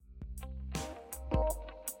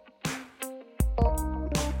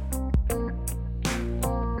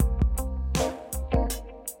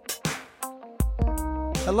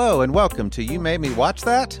Hello and welcome to You Made Me Watch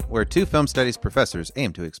That, where two film studies professors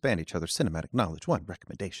aim to expand each other's cinematic knowledge one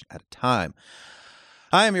recommendation at a time.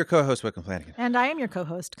 I am your co-host, Wickham and Colleen. And I am your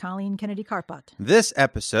co-host, Colleen Kennedy Carpot. This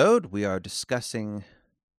episode, we are discussing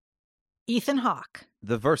Ethan Hawke.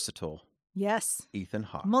 the versatile Yes. Ethan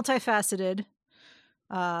Hawke. Multifaceted.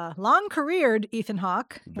 Long-careered Ethan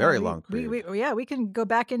Hawke. Very long-careered. We can go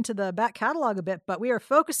back into the back catalog a bit, but we are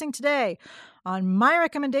focusing today on my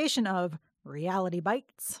recommendation of Reality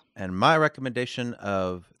Bites. And my recommendation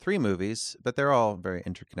of three movies, but they're all very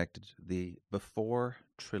interconnected. The Before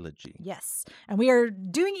Trilogy. Yes. And we are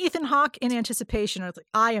doing Ethan Hawke in anticipation. Or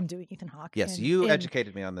I am doing Ethan Hawke. Yes, you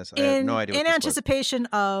educated me on this. I have no idea what in this anticipation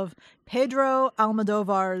of Pedro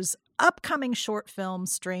Almodovar's upcoming short film,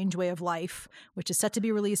 Strange Way of Life, which is set to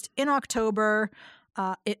be released in October.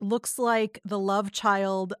 It looks like the love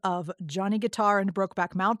child of Johnny Guitar and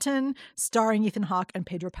Brokeback Mountain, starring Ethan Hawke and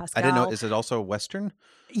Pedro Pascal. I didn't know. Is it also a Western?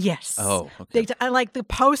 Yes. Oh, okay. I like the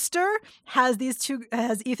poster has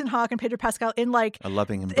Ethan Hawke and Pedro Pascal in like a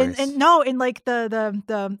loving embrace. In like the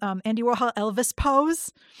Andy Warhol Elvis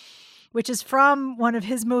pose, which is from one of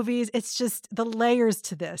his movies. It's just the layers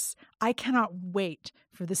to this. I cannot wait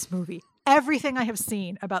for this movie. Everything I have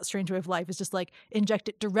seen about Strange Way of Life is just like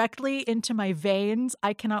injected directly into my veins.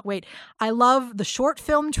 I cannot wait. I love the short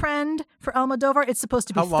film trend for Almodovar. It's supposed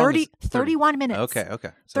to be 31 minutes. Okay.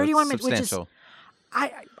 So 31 minutes, which is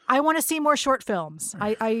I want to see more short films.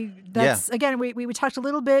 Again, we talked a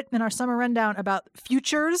little bit in our summer rundown about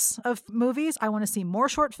futures of movies. I want to see more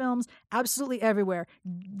short films absolutely everywhere.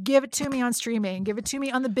 Give it to me on streaming. Give it to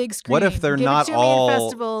me on the big screen. What if they're Give not it to me in all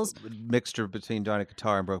festivals. mixture between Johnny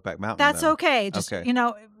Guitar and Brokeback Mountain? That's though? okay. Just,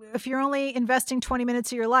 if you're only investing 20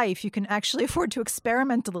 minutes of your life, you can actually afford to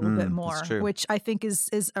experiment a little bit more, which I think is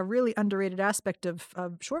a really underrated aspect of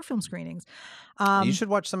short film screenings. You should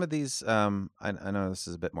watch some of these. I know this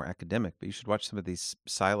is a bit more academic, but you should watch some of these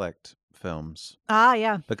Select films.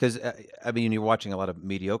 Yeah. Because, you're watching a lot of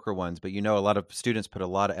mediocre ones, but a lot of students put a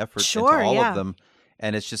lot of effort into all of them.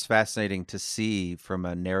 And it's just fascinating to see from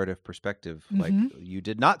a narrative perspective. Mm-hmm. Like, you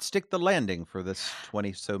did not stick the landing for this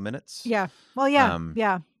 20-so minutes. Yeah. Well, yeah.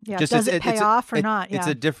 Does it pay off or not? Yeah. It's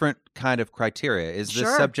a different kind of criteria. Is the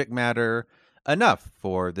subject matter enough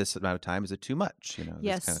for this amount of time? Is it too much?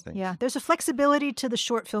 Yes. This kind of thing. Yeah. There's a flexibility to the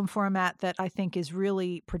short film format that I think is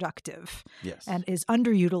really productive. Yes. And is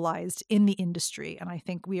underutilized in the industry. And I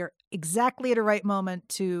think we are exactly at a right moment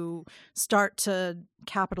to start to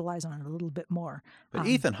capitalize on it a little bit more. But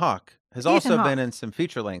Ethan Hawke has also been in some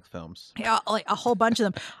feature-length films. Yeah, like a whole bunch of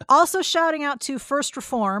them. Also shouting out to First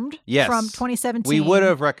Reformed from 2017. We would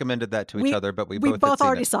have recommended that to each other, but we both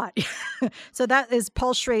already saw it. So that is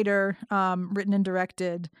Paul Schrader, written and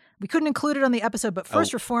directed. We couldn't include it on the episode, but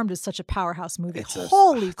First Reformed is such a powerhouse movie.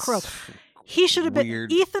 Holy crow. He should have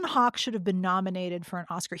been. Ethan Hawke should have been nominated for an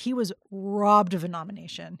Oscar. He was robbed of a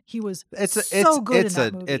nomination. He was good in that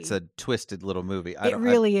movie. It's a twisted little movie. It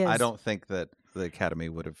really is. I don't think that the Academy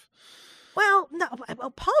would have. Well, no.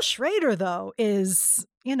 Paul Schrader though is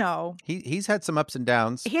he's had some ups and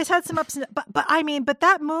downs. He has had some ups and but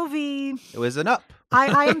that movie, it was an up.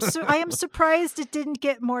 I am surprised it didn't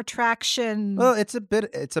get more traction. Well, it's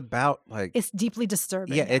about like it's deeply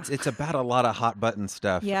disturbing. Yeah, it's about a lot of hot button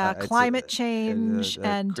stuff. Yeah, climate change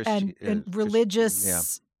and religious.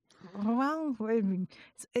 Yeah. Well,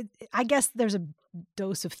 I guess there's a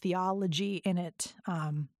dose of theology in it.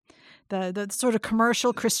 The sort of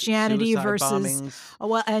commercial Christianity Suicide versus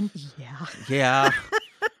yeah.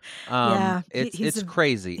 It's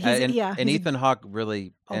crazy. And Ethan Hawke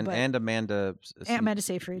really and Amanda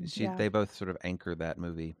Seyfried. They both sort of anchor that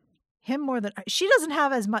movie. Him more than she doesn't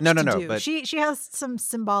have as much to do. But she has some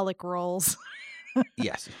symbolic roles.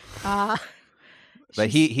 Yes. But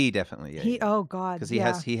he definitely oh God, because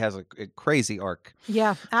he has a crazy arc.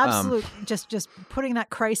 Yeah, absolutely. Just putting that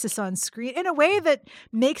crisis on screen in a way that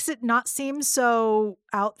makes it not seem so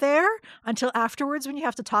out there until afterwards when you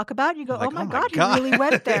have to talk about it. You go, like, oh my God, he really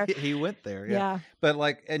went there. He went there. Yeah. But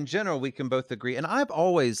like in general, we can both agree, and I've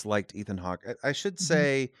always liked Ethan Hawke. I should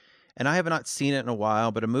say. And I have not seen it in a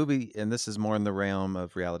while, but a movie, and this is more in the realm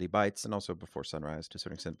of Reality Bites and also Before Sunrise to a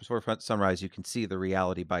certain extent. Before Sunrise, you can see the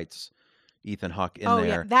Reality Bites Ethan Hawke in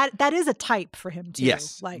there. Yeah, that is a type for him too.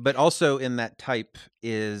 Yes, but also in that type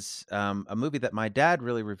is a movie that my dad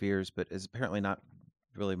really reveres, but is apparently not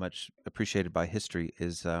really much appreciated by history.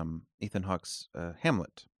 Is Ethan Hawke's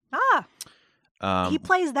Hamlet? He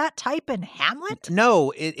plays that type in Hamlet?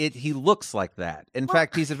 No, he looks like that. In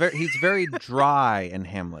fact, he's very dry in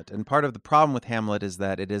Hamlet. And part of the problem with Hamlet is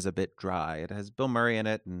that it is a bit dry. It has Bill Murray in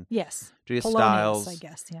it and Julia Stiles, I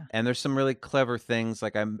guess, yeah. And there's some really clever things.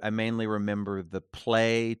 Like I mainly remember the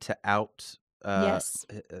play to out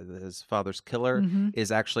his father's killer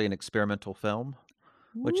is actually an experimental film,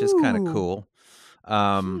 which is kind of cool.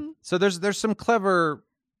 So there's some clever,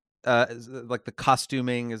 like the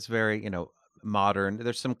costuming is very, modern.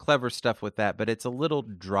 There's some clever stuff with that, but it's a little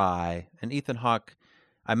dry. And Ethan Hawke,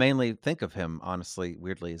 I mainly think of him, honestly,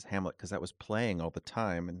 weirdly, as Hamlet because that was playing all the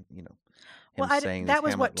time, and saying that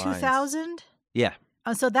was Hamlet what 2000. Yeah.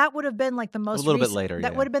 So that would have been like the most a little bit later.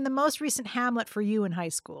 That would have been the most recent Hamlet for you in high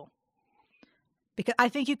school, because I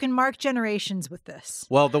think you can mark generations with this.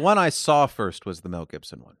 Well, the one I saw first was the Mel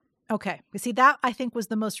Gibson one. Okay, see, that I think was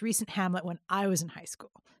the most recent Hamlet when I was in high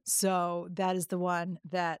school. So that is the one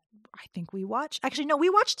that I think we watched. Actually, no, we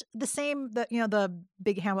watched the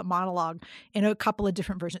big Hamlet monologue in a couple of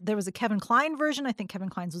different versions. There was a Kevin Kline version. I think Kevin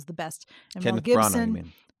Kline's was the best. And Kenneth Mel Gibson. Branagh, you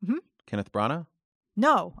mean? Mm-hmm. Kenneth Branagh?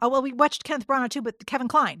 No. Oh, well, we watched Kenneth Branagh too, but Kevin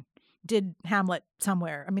Kline did Hamlet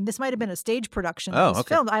somewhere. I mean, this might have been a stage production that was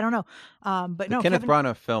filmed. I don't know. But no, Kenneth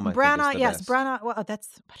Branagh film, I think, is the best. Branagh. Well, but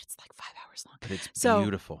it's like 5 hours long. But it's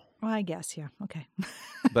beautiful. Well, I guess, yeah. Okay.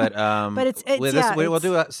 But it's we'll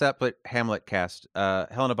do a separate Hamlet cast.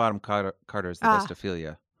 Helena Bonham Carter is the best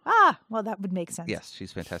Ophelia. Well, that would make sense. Yes,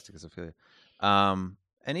 she's fantastic as Ophelia. And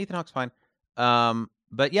Ethan Hawke's fine.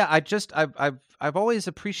 But yeah, I've always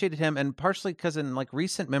appreciated him, and partially because in like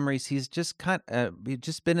recent memories, he's just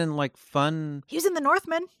been in like fun. He was in The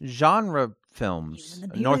Northman genre films.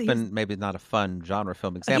 Northman maybe not a fun genre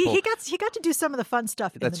film example. He got to do some of the fun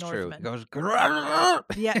stuff. That's in The Northman. True.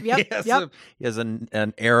 He goes. Yep. He has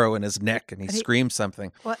an arrow in his neck, and he screams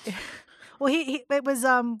something. Well, it was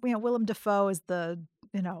Willem Dafoe is the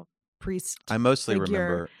priest. I mostly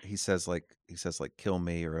remember he says like kill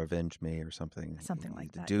me or avenge me or something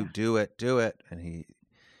like that. Do it, and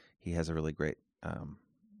he has a really great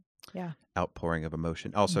outpouring of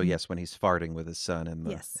emotion. Also, yes, when he's farting with his son in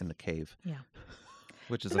the cave,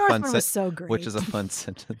 which is which is a fun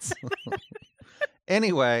sentence.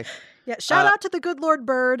 Anyway. Yeah, shout out to the good Lord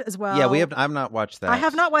Bird as well. Yeah, I've not watched that. I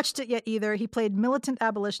have not watched it yet either. He played militant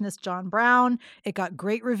abolitionist John Brown. It got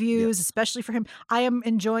great reviews, especially for him. I am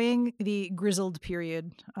enjoying the grizzled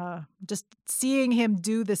period. Just seeing him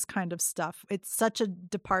do this kind of stuff. It's such a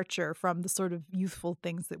departure from the sort of youthful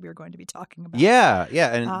things that we're going to be talking about. Yeah,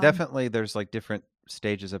 and definitely there's like different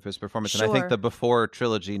stages of his performance, and I think the Before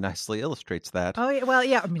Trilogy nicely illustrates that. Oh, yeah, well,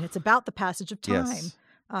 yeah. I mean, it's about the passage of time. Yes.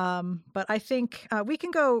 But I think we can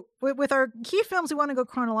go with our key films. We want to go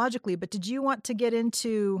chronologically, but did you want to get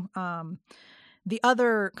into the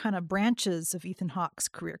other kind of branches of Ethan Hawke's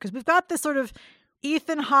career? Because we've got this sort of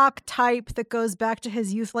Ethan Hawke type that goes back to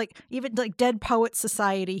his youth, like even like Dead Poets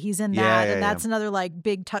Society. He's in that, and that's another like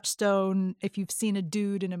big touchstone. If you've seen a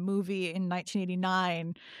dude in a movie in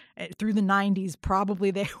 1989 through the 90s,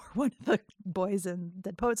 probably they were one of the boys in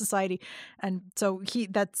Dead Poets Society, and so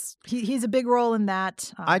he's a big role in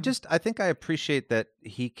that. I think I appreciate that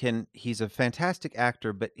he's a fantastic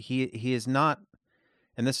actor, but he is not.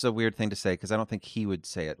 And this is a weird thing to say because I don't think he would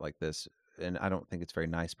say it like this, and I don't think it's very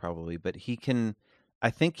nice probably, but I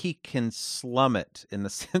think he can slum it in the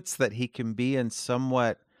sense that he can be in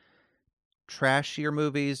somewhat trashier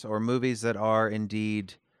movies or movies that are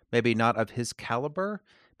indeed maybe not of his caliber,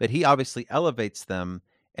 but he obviously elevates them.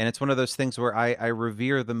 And it's one of those things where I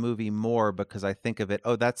revere the movie more because I think of it,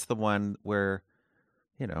 that's the one where,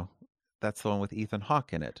 that's the one with Ethan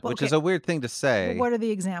Hawke in it, which is a weird thing to say. What are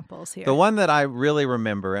the examples here? The one that I really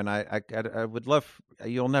remember, and I would love,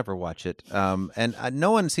 you'll never watch it, and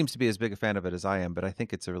no one seems to be as big a fan of it as I am, but I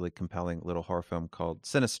think it's a really compelling little horror film called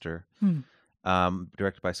Sinister,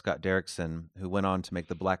 directed by Scott Derrickson, who went on to make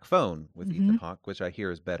The Black Phone with Ethan Hawke, which I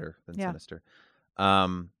hear is better than Sinister.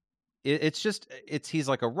 He's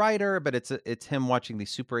like a writer, but it's him watching these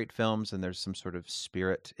Super 8 films, and there's some sort of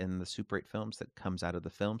spirit in the Super 8 films that comes out of the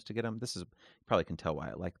films to get him. You probably can tell why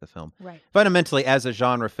I like the film. Right. Fundamentally, as a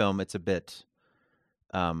genre film, it's a bit.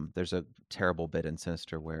 There's a terrible bit in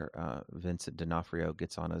Sinister where Vincent D'Onofrio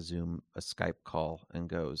gets on a Skype call and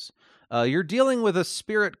goes, "You're dealing with a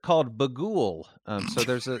spirit called Bagul." So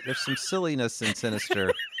there's some silliness in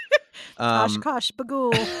Sinister. Kosh,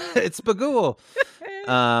 Bagul. It's Bagul.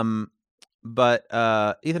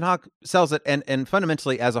 But Ethan Hawke sells it, and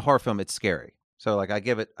fundamentally, as a horror film, it's scary. So like I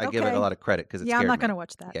give it a lot of credit because it's I'm not going to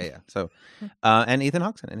watch that. Yeah. So, and Ethan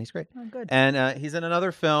Hawke's in it, and he's great. Oh, good. And he's in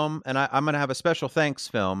another film, and I'm going to have a special thanks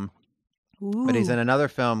film. Ooh. But he's in another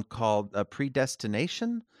film called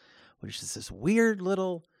Predestination, which is this weird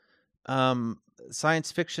little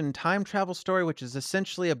science fiction time travel story, which is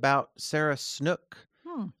essentially about Sarah Snook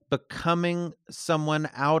becoming someone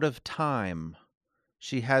out of time.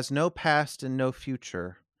 She has no past and no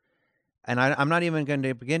future. And I'm not even going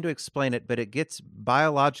to begin to explain it, but it gets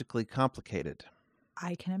biologically complicated.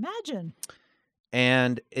 I can imagine.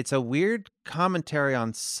 And it's a weird commentary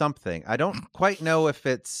on something. I don't quite know if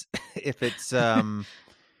it's I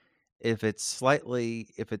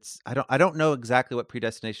don't know exactly what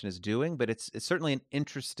Predestination is doing, but it's certainly an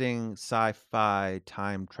interesting sci-fi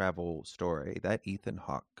time travel story that Ethan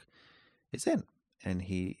Hawke is in, and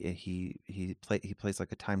he plays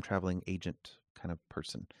like a time traveling agent kind of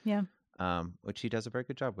person. Yeah. Which he does a very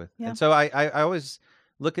good job with. Yeah. And so I always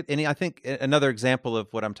look at, and I think another example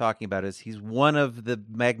of what I'm talking about is he's one of the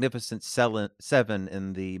Magnificent Seven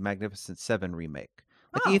in the Magnificent Seven remake.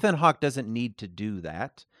 Like Ethan Hawke doesn't need to do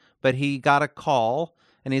that, but he got a call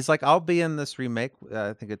and he's like, I'll be in this remake.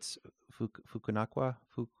 I think it's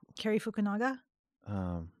Cary Fukunaga?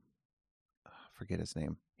 Forget his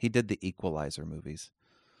name. He did the Equalizer movies.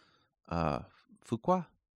 Fuqua?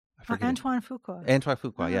 Antoine Fuqua. Antoine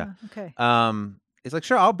Fuqua, yeah. Okay. He's like,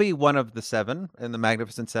 sure, I'll be one of the seven in the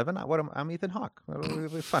Magnificent Seven. I'm Ethan Hawke. It'll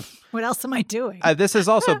be fun. What else am I doing? This has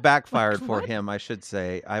also backfired for him, I should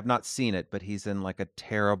say. I have not seen it, but he's in like a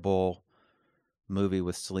terrible movie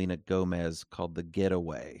with Selena Gomez called The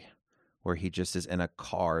Getaway, where he just is in a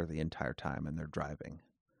car the entire time and they're driving.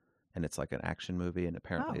 And it's like an action movie, and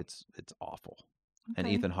apparently it's awful. Okay. And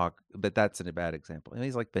Ethan Hawke, but that's a bad example. And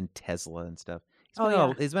he's like been Tesla and stuff.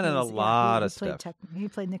 He's been in a lot of stuff. He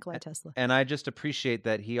played Nikolai Tesla. And I just appreciate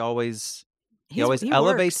that he always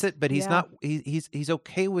elevates it, but he's not. He's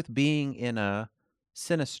okay with being in a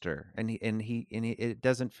sinister, and it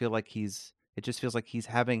doesn't feel like he's. It just feels like he's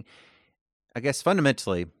having. I guess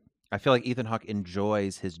fundamentally, I feel like Ethan Hawke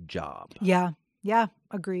enjoys his job. Yeah,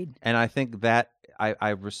 agreed. And I think that I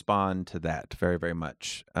respond to that very, very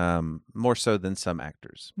much, more so than some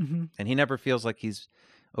actors. Mm-hmm. And he never feels like he's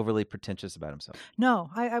overly pretentious about himself. No,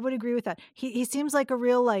 I would agree with that. He seems like a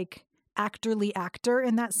real like actorly actor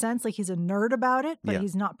in that sense. Like he's a nerd about it, but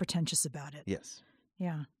he's not pretentious about it. Yes.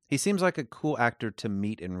 Yeah. He seems like a cool actor to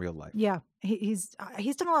meet in real life. Yeah. He's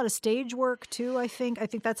done a lot of stage work too, I think. I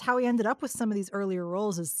think that's how he ended up with some of these earlier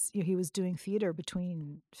roles is he was doing theater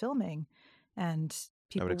between filming and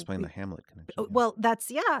people. That would explain the Hamlet connection. Yeah. Well,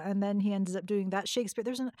 and then he ended up doing that Shakespeare.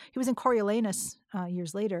 He was in Coriolanus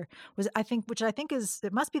years later. Which I think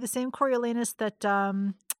it must be the same Coriolanus that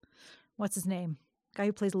what's his name? Guy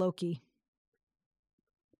who plays Loki.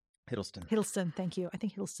 Hiddleston, thank you. I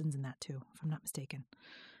think Hiddleston's in that too, if I'm not mistaken.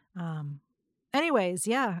 Anyways,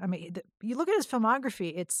 yeah. I mean, you look at his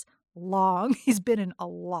filmography; it's long. He's been in a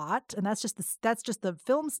lot, and that's just the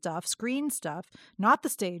film stuff, screen stuff, not the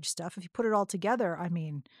stage stuff. If you put it all together, I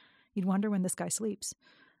mean, you'd wonder when this guy sleeps.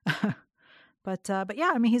 But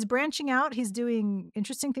yeah, I mean, he's branching out. He's doing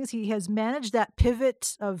interesting things. He has managed that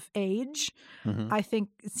pivot of age. Mm-hmm. I think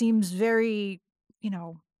it seems very,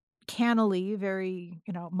 cannily, very,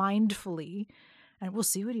 mindfully. And we'll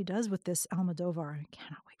see what he does with this Almodovar. I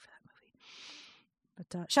cannot wait for that movie.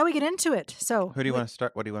 But shall we get into it? So, who do you want to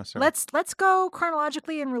start? What do you want to start? Let's go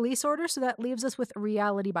chronologically in release order. So that leaves us with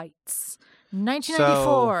Reality Bites,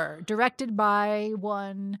 1994, directed by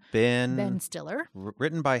one Ben Stiller,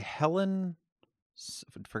 written by Helen.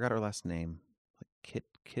 Forgot her last name. Like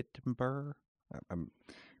Kittenber.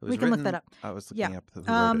 We can look that up. I was looking up who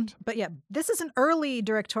wrote it. But yeah, this is an early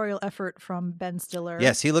directorial effort from Ben Stiller.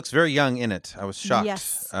 Yes, he looks very young in it. I was shocked.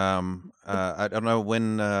 Yes. I don't know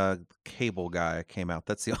when Cable Guy came out.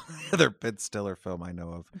 That's the only other Ben Stiller film I know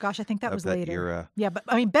of. Gosh, I think that was later. Era. Yeah, but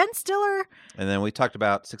I mean Ben Stiller. And then we talked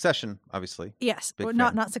about Succession, obviously. Yes,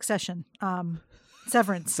 not Succession.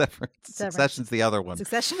 Severance. Succession's the other one.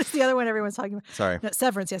 Succession is the other one everyone's talking about. Sorry. No,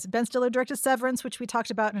 Severance, yes. Ben Stiller directed Severance, which we talked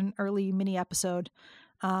about in an early mini episode.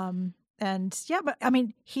 And yeah, but I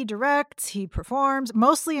mean, he directs, he performs,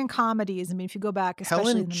 mostly in comedies. I mean, if you go back,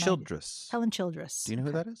 especially Helen Childress. Helen Childress. Do you know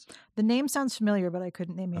who that is? The name sounds familiar, but I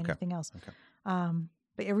couldn't name anything else. Okay.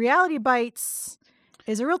 But Reality Bites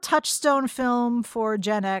is a real touchstone film for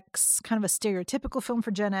Gen X, kind of a stereotypical film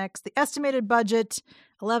for Gen X. The estimated budget,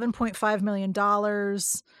 $11.5 million.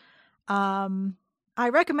 I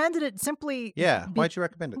recommended it simply. Yeah. Why'd you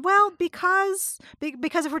recommend it? Well, because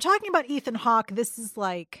if we're talking about Ethan Hawke, this is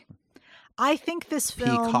like, I think this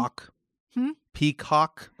film. Peacock.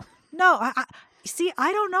 Peacock. No, I see.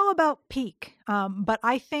 I don't know about peak, but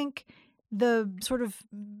I think the sort of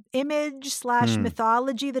image /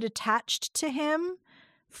 mythology that attached to him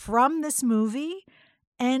from this movie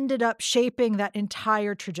ended up shaping that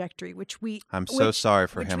entire trajectory, I'm so sorry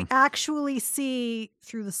for him. We actually see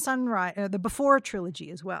through the Sunrise, the Before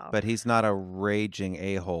trilogy as well. But he's not a raging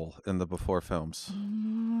a-hole in the Before films.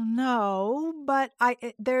 No, but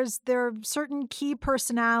there are certain key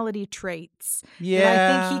personality traits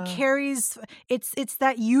that I think he carries. It's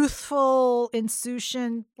that youthful,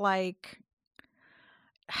 insouciant, like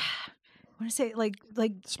I want to say like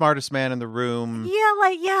smartest man in the room.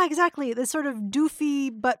 Yeah, exactly. This sort of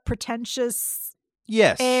doofy but pretentious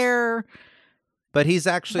air. But he's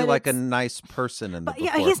actually like a nice person in the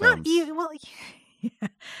Before he's films. not even well,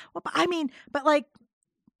 but like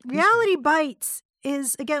Reality Bites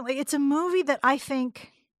is, again, like, it's a movie that I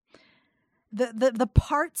think the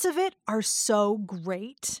parts of it are so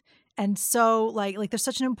great. And so, like there's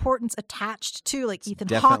such an importance attached to, like, Ethan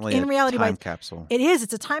Hawke in Reality Bites. Capsule. It is.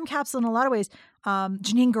 It's a time capsule in a lot of ways.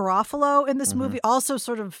 Janine Garofalo in this movie also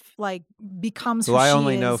sort of like becomes who I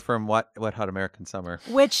only know from What Hot American Summer.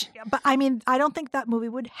 But I don't think that movie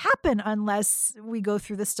would happen unless we go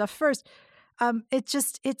through this stuff first. It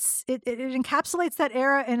encapsulates that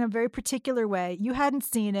era in a very particular way. You hadn't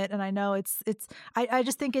seen it, and I know I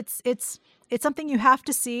just think it's something you have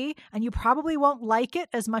to see, and you probably won't like it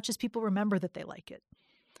as much as people remember that they like it.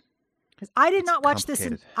 Because I did not watch this.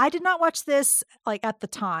 I did not watch this like at the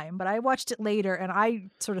time, but I watched it later, and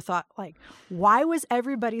I sort of thought, like, why was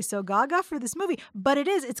everybody so gaga for this movie? But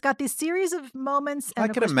it's got these series of moments, and I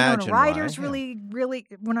could imagine Winona Ryder's really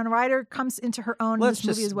Winona Ryder comes into her own in this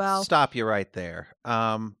movie as well. Let's stop you right there.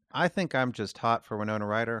 I think I'm just hot for Winona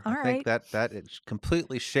Ryder. I think that it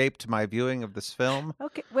completely shaped my viewing of this film.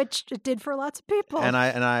 Okay, which it did for lots of people. And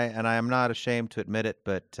I am not ashamed to admit it,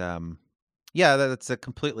 but yeah, that's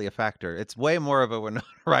completely a factor. It's way more of a Winona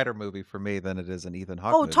Ryder movie for me than it is an Ethan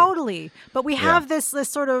Hawke movie. Oh, totally. But we have this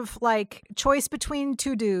sort of like choice between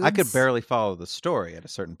two dudes. I could barely follow the story at a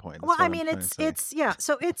certain point. Well, I mean,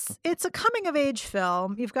 so it's a coming of age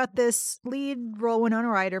film. You've got this lead role, Winona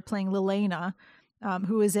Ryder, playing Lelena,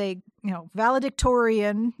 who is a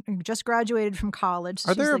valedictorian, just graduated from college.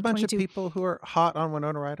 Are there a bunch 22. Of people who are hot on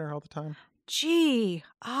Winona Ryder all the time?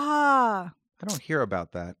 I don't hear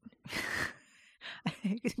about that.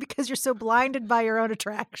 Because you're so blinded by your own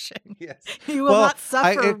attraction. Yes. You will not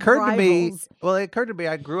suffer. It occurred to me,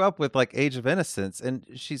 I grew up with like Age of Innocence, and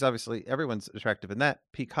she's obviously, everyone's attractive in that.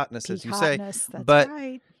 Peak hotness, as you say. That's but,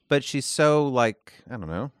 right. But she's so, like, I don't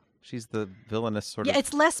know. She's the villainous sort of. Yeah,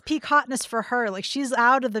 it's less peak hotness for her. Like, she's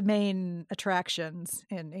out of the main attractions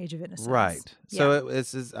in Age of Innocence. Right. Yeah. So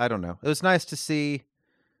it's I don't know. It was nice to see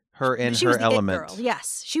her in her element. It girl.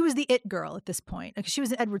 Yes, she was the it girl at this point. Like, she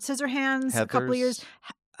was in Edward Scissorhands a couple of years.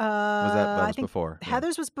 That was before.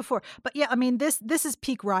 Heathers was before. But yeah, I mean, this is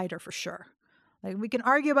peak Ryder for sure. Like, we can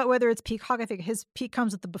argue about whether it's peak Hawke. I think his peak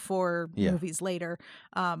comes with the Before movies later.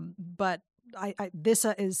 But this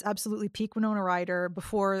is absolutely peak Winona Ryder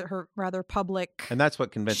before her rather public. And that's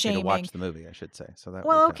what convinced me to watch the movie, I should say. So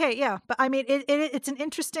that yeah. But I mean, it's an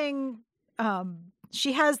interesting.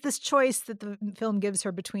 She has this choice that the film gives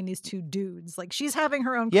her between these two dudes. Like, she's having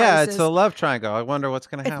her own crisis. Yeah, it's a love triangle. I wonder what's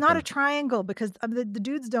going to happen. It's not a triangle because the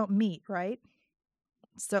dudes don't meet, right?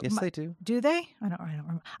 So yes, they do. Do they? I don't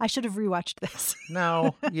remember. I should have rewatched this.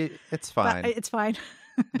 No, it's fine. It's fine.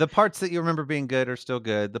 The parts that you remember being good are still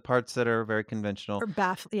good. The parts that are very conventional are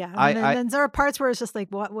baffling. Yeah, and then there are parts where it's just like,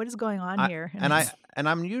 what is going on here? And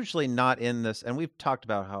I'm usually not in this. And we've talked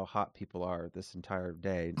about how hot people are this entire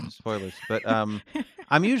day. Spoilers, but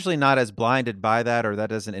I'm usually not as blinded by that, or that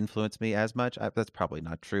doesn't influence me as much. That's probably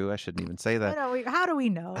not true. I shouldn't even say that. How do we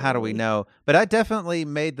know? How do we know? But I definitely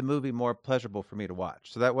made the movie more pleasurable for me to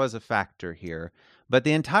watch. So that was a factor here. But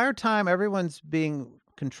the entire time, everyone's being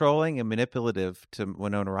controlling and manipulative to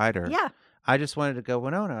Winona Ryder. Yeah. I just wanted to go,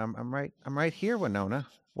 Winona, I'm right here, Winona.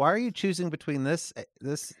 Why are you choosing between this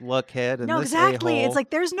luckhead and this exactly. a-hole? It's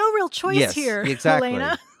like there's no real choice here, exactly.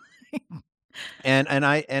 Helena. and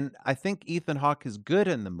I think Ethan Hawke is good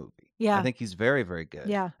in the movie. Yeah. I think he's very, very good.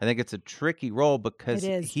 Yeah. I think it's a tricky role because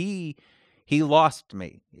he lost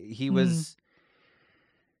me. He was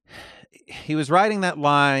writing that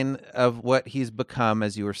line of what he's become,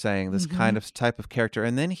 as you were saying, this kind of type of character,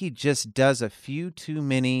 and then he just does a few too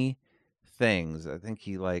many things. I think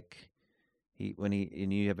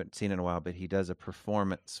and you haven't seen it in a while, but he does a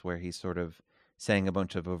performance where he's sort of saying a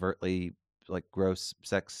bunch of overtly like gross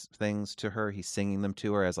sex things to her. He's singing them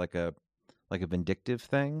to her as like a vindictive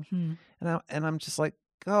thing, and I'm just like,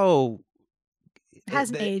 go. It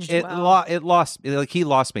hasn't aged well. It lost. Like, he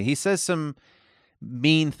lost me. He says some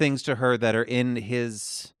mean things to her that are in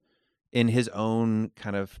his own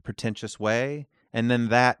kind of pretentious way, and then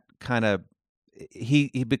that kind of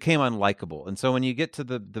he became unlikable. And so when you get to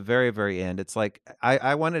the very, very end, it's like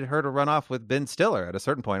I wanted her to run off with Ben Stiller at a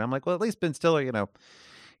certain point. I'm like, well, at least Ben Stiller,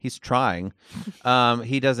 he's trying.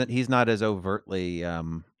 He's not as overtly,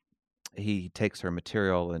 he takes her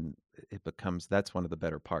material and that's one of the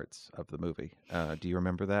better parts of the movie. Do you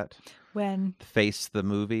remember that? When face the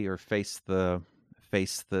movie or face the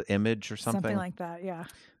image or something like that. Yeah.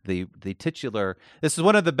 The titular. This is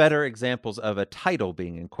one of the better examples of a title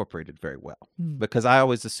being incorporated very well, because I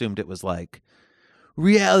always assumed it was like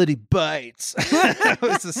Reality Bites. I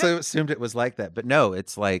always assumed it was like that, but no,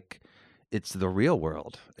 it's like it's the real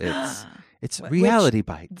world. It's Reality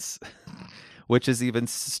Bites, which is even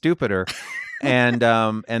stupider. And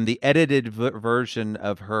the edited version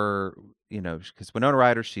of her, because Winona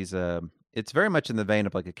Ryder, it's very much in the vein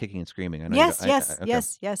of like a Kicking and Screaming. I know yes.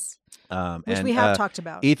 Which we have talked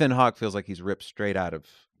about. Ethan Hawke feels like he's ripped straight out of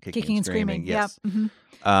Kicking and Screaming. Yes. Yeah.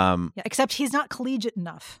 Mm-hmm. Except he's not collegiate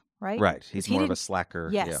enough, right? Right. He's more of a slacker.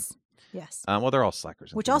 Yes. Yeah. Yes. Well, they're all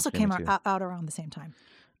slackers. Which also came out around the same time.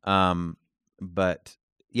 But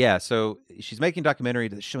yeah, so she's making a documentary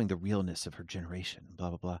that's showing the realness of her generation,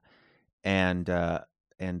 blah blah blah, and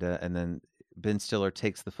then Ben Stiller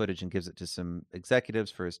takes the footage and gives it to some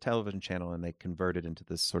executives for his television channel, and they convert it into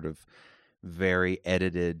this sort of very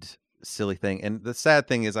edited, silly thing. And the sad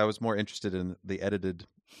thing is, I was more interested in the edited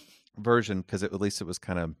version because at least it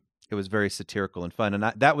was very satirical and fun. And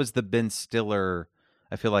that was the Ben Stiller.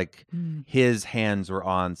 I feel like his hands were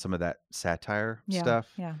on some of that satire stuff.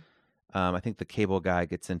 Yeah. I think the Cable Guy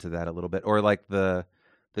gets into that a little bit, or like the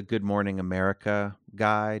Good Morning America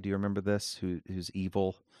guy. Do you remember this? Who's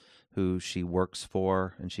evil, who she works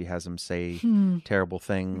for, and she has him say terrible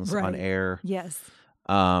things on air. Yes.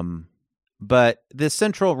 But the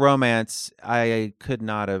central romance, I did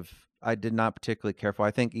not particularly care for.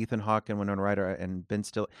 I think Ethan Hawke and Winona Ryder and Ben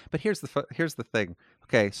Stiller. But here's the thing.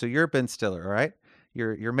 Okay, so you're Ben Stiller, all right?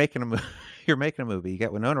 You're making a movie. You're making a movie. You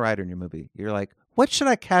got Winona Ryder in your movie. You're like, what should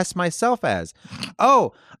I cast myself as?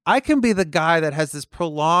 Oh, I can be the guy that has this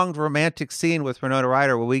prolonged romantic scene with Winona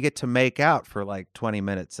Ryder where we get to make out for like 20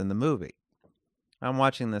 minutes in the movie. I'm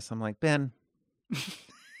watching this. I'm like, Ben,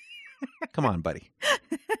 come on, buddy.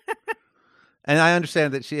 And I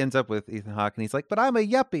understand that she ends up with Ethan Hawke, and he's like, but I'm a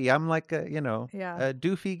yuppie. I'm like a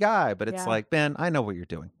doofy guy. But it's like, Ben, I know what you're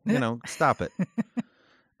doing. Stop it.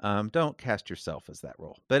 Don't cast yourself as that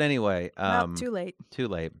role. But anyway, too late. Too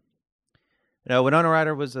late. Winona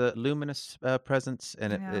Ryder was a luminous presence,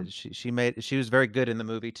 and she was very good in the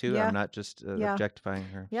movie too. Yeah. I'm not just objectifying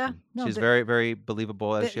her. Yeah, she's very, very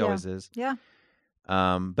believable as she always is. Yeah.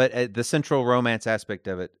 But the central romance aspect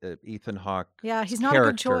of it, Ethan Hawke. Yeah, he's not a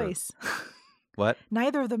good choice. What?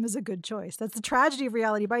 Neither of them is a good choice. That's the tragedy of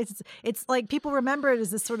Reality Bites. It's like people remember it as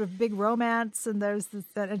this sort of big romance, and there's this,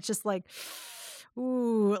 and it's just like,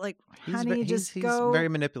 ooh, like, honey, he's go. Very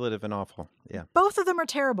manipulative and awful. Yeah. Both of them are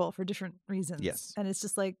terrible for different reasons. Yes. And it's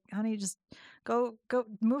just like, honey, just go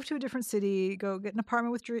move to a different city, go get an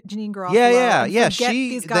apartment with Janine Garofalo. Yeah.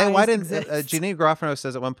 Why didn't Janine Garofalo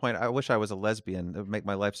says at one point, I wish I was a lesbian. It would make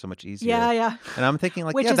my life so much easier. Yeah. And I'm thinking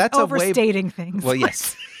like, which is that's overstating things. Well,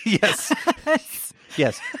 yes.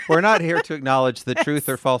 Yes. We're not here to acknowledge the truth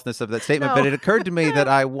or falseness of that statement, but it occurred to me that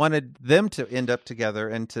I wanted them to end up together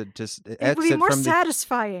and to just exit from it would be more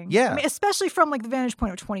satisfying. Yeah. I mean, especially from like the vantage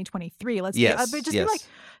point of 2023. Let's be like,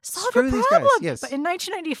 solve Screw your these problem. guys. Yes. But in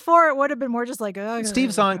 1994, it would have been more just like,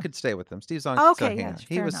 Steve Zahn could stay with them. Steve Zahn could still hang out.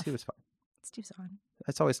 He was fine. Steve Zahn.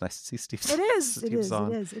 It's always nice to see Steve Zahn.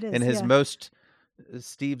 It is. In his most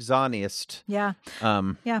Steve Zahniest. Yeah.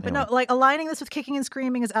 But no, like aligning this with Kicking and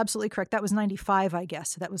Screaming is absolutely correct. That was 95, I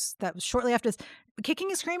guess. So that was shortly after this. Kicking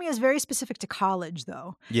and Screaming is very specific to college,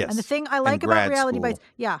 though. Yes. And the thing I like about Reality Bites,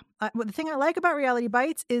 the thing I like about Reality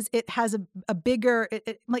Bites is it has a bigger,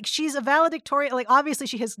 like she's a valedictorian. Like obviously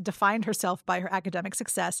she has defined herself by her academic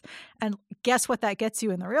success, and guess what that gets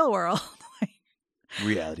you in the real world?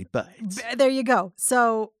 Reality Bites. There you go.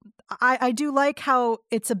 So I do like how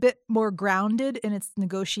it's a bit more grounded in its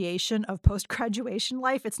negotiation of post-graduation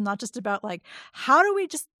life. It's not just about like, how do we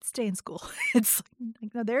just stay in school? It's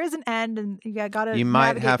like, there is an end, and got to. You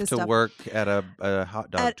might have to work at a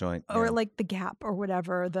hot dog joint, or like the Gap or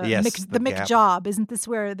whatever. The Gap. McJob. Isn't this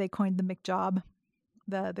where they coined the McJob?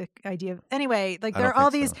 The idea of anyway, like there are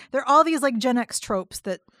all these like Gen X tropes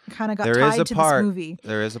that kind of got tied to this movie.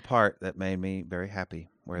 There is a part that made me very happy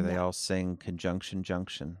where they all sing Conjunction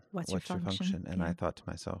Junction. What's your function? And I thought to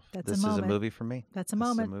myself, this is a movie for me. That's a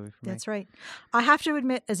moment. That's right. I have to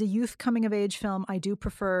admit, as a youth coming of age film, I do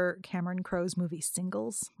prefer Cameron Crowe's movie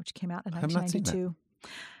Singles, which came out in 1992.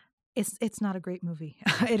 It's not a great movie.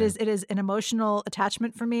 Okay. It is an emotional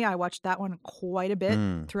attachment for me. I watched that one quite a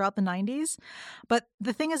bit throughout the 90s. But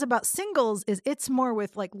the thing is about Singles is it's more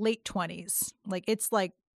with like late 20s. Like it's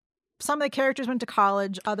like some of the characters went to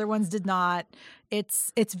college, other ones did not.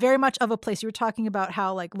 It's very much of a place. You were talking about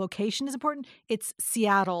how like location is important. It's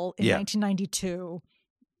Seattle in 1992.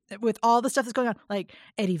 With all the stuff that's going on, like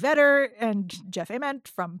Eddie Vedder and Jeff Ament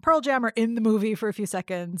from Pearl Jam are in the movie for a few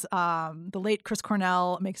seconds. The late Chris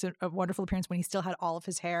Cornell makes a wonderful appearance when he still had all of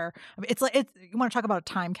his hair. I mean, you want to talk about a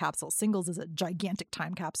time capsule. Singles is a gigantic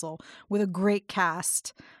time capsule with a great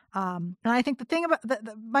cast. And I think the thing about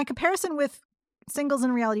my comparison with Singles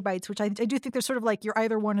and Reality Bites, which I do think they're sort of like you're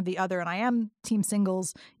either one or the other, and I am team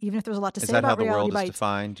Singles, even if there's a lot to say about Reality Bites. Is that how the world is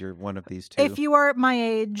defined? You're one of these two? If you are my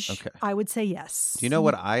age, I would say yes. Do you know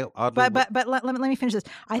what I oddly... But let me finish this.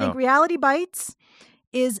 I think Reality Bites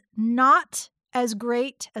is not as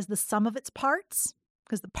great as the sum of its parts,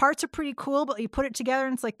 because the parts are pretty cool, but you put it together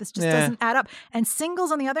and it's like this just doesn't add up. And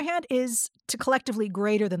Singles, on the other hand, is collectively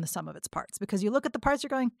greater than the sum of its parts, because you look at the parts, you're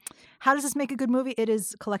going, how does this make a good movie? It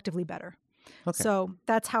is collectively better. Okay. So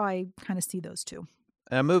that's how I kind of see those two.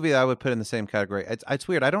 A movie I would put in the same category. It's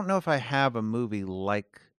weird. I don't know if I have a movie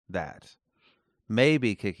like that.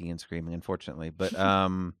 Maybe Kicking and Screaming, unfortunately. But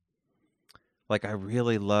like I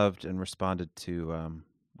really loved and responded to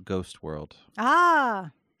Ghost World.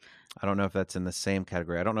 Ah. I don't know if that's in the same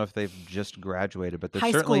category. I don't know if they've just graduated, but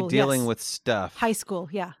they're certainly dealing with stuff. High school,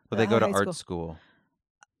 yeah. But they go to art school.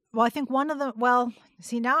 Well, I think one of the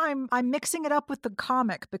see, now I'm mixing it up with the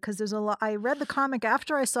comic, because there's a lot. I read the comic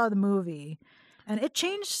after I saw the movie, and it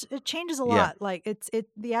changes a lot. Like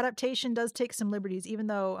the adaptation does take some liberties, even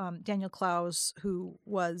though Daniel Klaus, who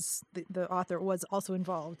was the author, was also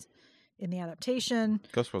involved in the adaptation.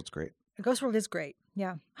 Ghost World's great. Ghost World is great.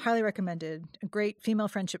 Yeah, highly recommended. A great female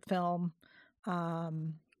friendship film.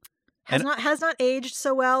 Has not aged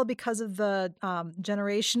so well because of the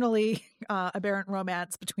generationally aberrant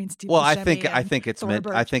romance between Steve Buscemi I think it's Thora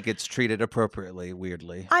Birch. I think it's treated appropriately.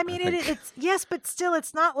 Weirdly, I mean, it's yes, but still,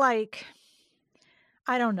 it's not like,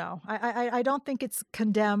 I don't know. I don't think it's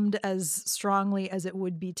condemned as strongly as it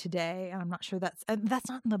would be today. And I'm not sure that's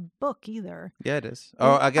not in the book either. Yeah, it is.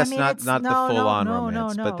 Oh, I guess not the full on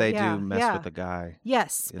romance, but they do mess with the guy.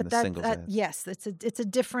 Yes, but yes, it's a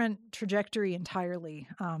different trajectory entirely.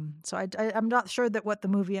 So I'm not sure that what the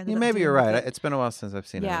movie ended up maybe doing you're right. with it. It's been a while since I've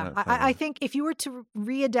seen it. I think if you were to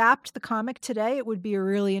readapt the comic today, it would be a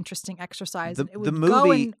really interesting exercise. It would movie,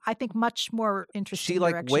 go in, I think, much more interesting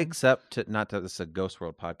direction. She wakes up to, not that this is a Ghost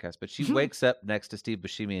World podcast, but she wakes up next to Steve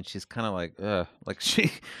Buscemi and she's kind of like, ugh, like she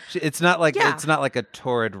it's not like a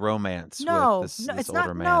torrid romance with this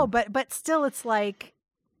older man. No, but still, it's like,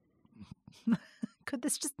 could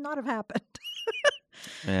this just not have happened?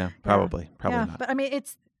 Probably not. But I mean,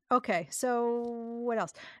 it's okay. So what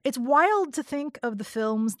else? It's wild to think of the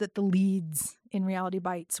films that the leads in Reality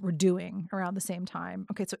Bites were doing around the same time.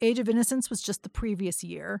 Okay, so Age of Innocence was just the previous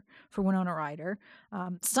year for Winona Ryder.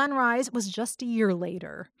 Sunrise was just a year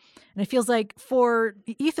later. And it feels like for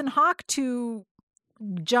Ethan Hawke to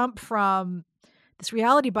jump from this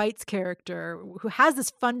Reality Bites character who has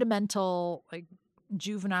this fundamental like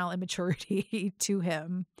juvenile immaturity to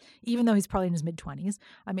him, even though he's probably in his mid-20s.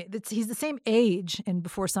 I mean, he's the same age in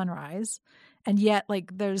Before Sunrise, and yet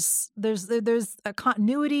like there's a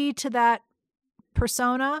continuity to that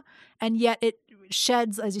persona, and yet it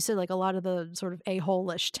sheds, as you said, like a lot of the sort of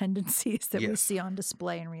a-hole-ish tendencies that we see on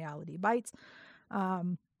display in Reality Bites.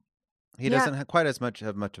 He doesn't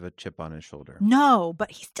have much of a chip on his shoulder. No,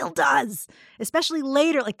 but he still does, especially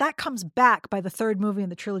later. Like that comes back by the third movie in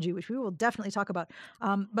the trilogy, which we will definitely talk about.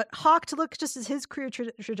 But Hawke, to look just at his career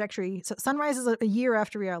trajectory, so Sunrise is a year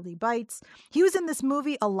after Reality Bites. He was in this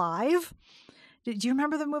movie Alive. Do you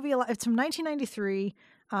remember the movie Alive? It's from 1993.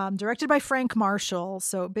 Directed by Frank Marshall,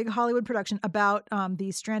 so big Hollywood production about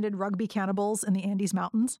these stranded rugby cannibals in the Andes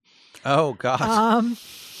Mountains. Oh, God.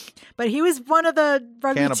 But he was one of the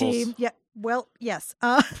rugby Cannibals. team. Yeah, well, yes.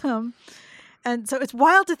 And so it's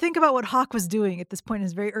wild to think about what Hawke was doing at this point in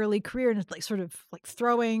his very early career, and it's like sort of like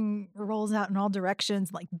throwing roles out in all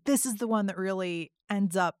directions. Like this is the one that really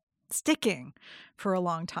ends up sticking for a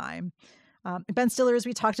long time. Ben Stiller, as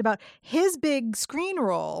we talked about, his big screen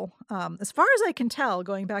role, as far as I can tell,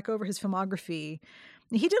 going back over his filmography,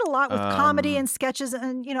 he did a lot with comedy and sketches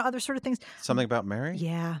and, other sort of things. Something About Mary?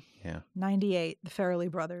 Yeah. 98, the Farrelly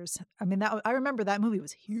Brothers. I mean, I remember that movie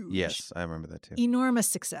was huge. Yes, I remember that too. Enormous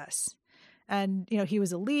success. And, he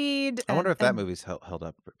was a lead. I wonder if that movie's held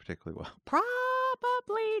up particularly well.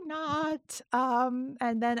 Probably not.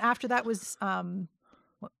 And then after that was...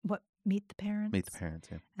 Meet the Parents. Meet the Parents,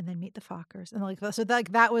 yeah. And then Meet the Fockers. And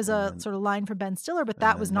that was a sort of line from Ben Stiller, but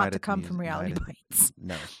that was not to come from Reality Bites.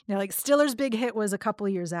 No. Stiller's big hit was a couple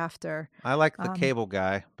of years after. I like The Cable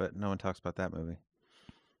Guy, but no one talks about that movie.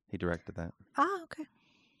 He directed that. Ah, okay.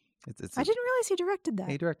 I didn't realize he directed that.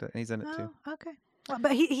 He directed it. He's in it too. Okay. Well,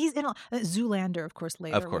 but he's in Zoolander, of course,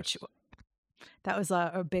 later. Of course. That was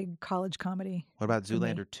a big college comedy. What about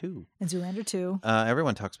Zoolander 2? And Zoolander 2.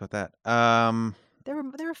 Everyone talks about that. There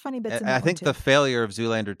were funny bits in that I think too. the failure of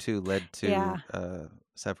Zoolander 2 led to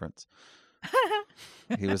Severance.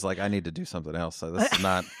 He was like, I need to do something else. So this is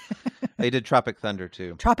not... They did Tropic Thunder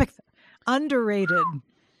too. Underrated.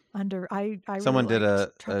 Someone really did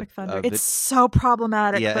Tropic Thunder. It's so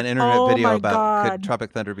problematic. Yeah, but, an internet video about God. could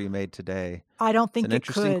Tropic Thunder be made today? I don't think it's an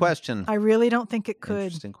interesting could. question. I really don't think it could.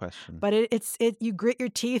 Interesting question. But it's you grit your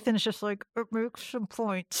teeth and it's just like it makes some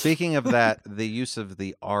points. Speaking of that, the use of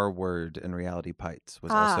the R word in Reality Bites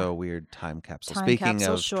was also a weird time capsule. Speaking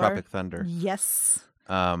of Tropic Thunder, yes.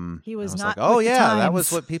 He was not. Like, oh yeah, that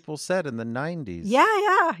was what people said in the 90s.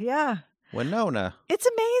 Yeah. Winona. It's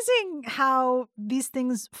amazing how these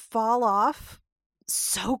things fall off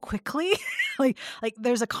so quickly. like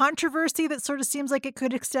there's a controversy that sort of seems like it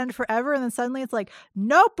could extend forever, and then suddenly it's like,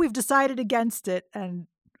 nope, we've decided against it, and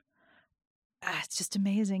it's just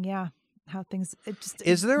amazing, how things.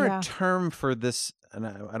 Is there a term for this? And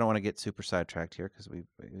I don't want to get super sidetracked here because we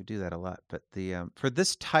do that a lot. But for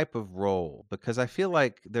this type of role, because I feel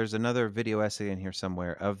like there's another video essay in here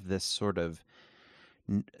somewhere of this sort of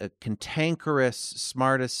a cantankerous,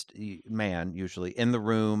 smartest man, usually in the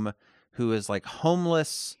room, who is like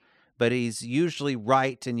homeless, but he's usually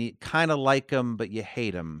right, and you kind of like him, but you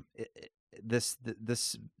hate him. This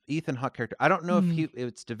Ethan Hawke character, I don't know if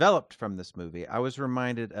it's developed from this movie. I was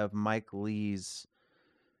reminded of Mike Leigh's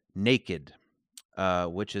Naked,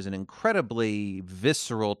 which is an incredibly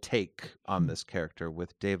visceral take on this character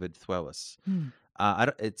with David Thewlis.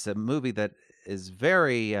 It's a movie that is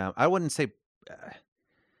very. I wouldn't say.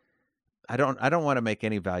 I don't want to make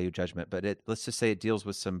any value judgment, but let's just say it deals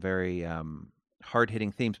with some very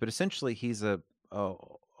hard-hitting themes. But essentially, he's a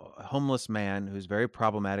homeless man who's very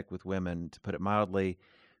problematic with women, to put it mildly,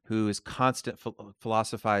 who is constant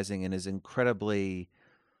philosophizing and is incredibly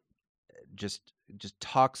just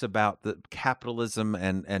talks about the capitalism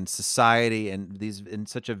and society and these in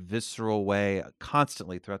such a visceral way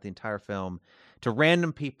constantly throughout the entire film to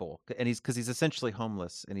random people. And because he's essentially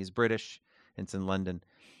homeless, and he's British, and it's in London.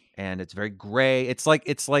 And it's very gray. It's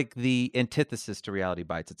like the antithesis to Reality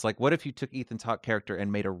Bites. It's like, what if you took Ethan Hawke character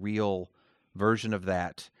and made a real version of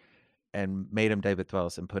that and made him David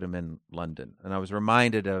Thewlis and put him in London? And I was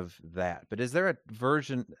reminded of that. But is there a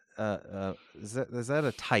version? Is that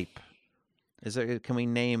a type? Can we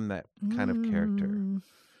name that kind of character?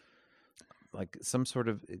 Like some sort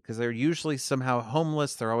of, because they're usually somehow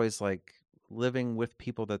homeless. They're always like living with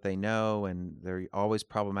people that they know, and they're always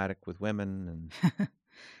problematic with women. And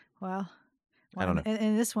well, I don't know.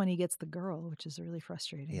 In this one, he gets the girl, which is really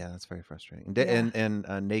frustrating. Yeah, that's very frustrating.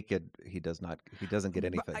 And Naked, he doesn't get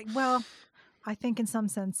anything. I think in some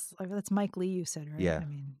sense, that's Mike Leigh you said, right? Yeah. I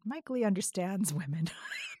mean, Mike Leigh understands women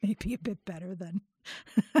maybe a bit better than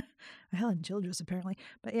Helen Childress, apparently.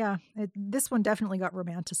 But yeah, this one definitely got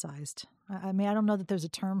romanticized. I mean, I don't know that there's a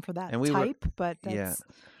term for that type, but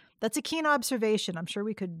that's a keen observation. I'm sure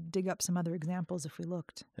we could dig up some other examples if we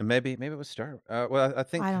looked. And maybe it was Star. Well, I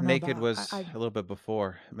think Naked was a little bit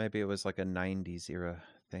before. Maybe it was like a 90s era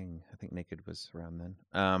thing. I think Naked was around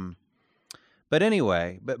then. But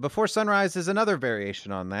anyway, Before Sunrise is another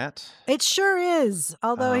variation on that. It sure is.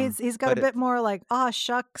 Although he's got a bit more like,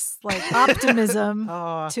 shucks, like optimism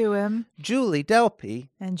to him. Julie Delpy.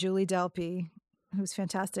 And Julie Delpy, who's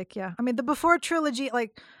fantastic. Yeah. I mean, the Before Trilogy,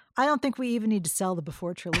 I don't think we even need to sell the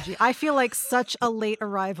Before Trilogy. I feel like such a late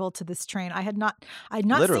arrival to this train. I'd not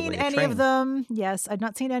seen any of them. Yes, I'd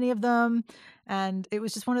not seen any of them. And it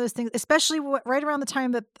was just one of those things, especially right around the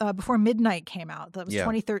time that Before Midnight came out. That was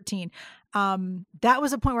 2013. That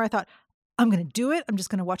was a point where I thought, I'm going to do it. I'm just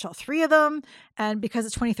going to watch all three of them. And because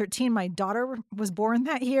it's 2013, my daughter was born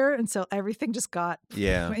that year. And so everything just got,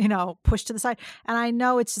 pushed to the side. And I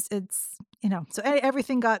know so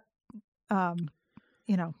everything got,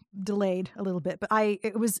 delayed a little bit, but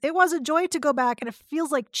it was a joy to go back, and it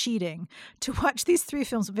feels like cheating to watch these three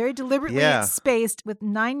films very deliberately spaced with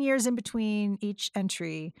 9 years in between each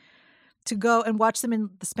entry, to go and watch them in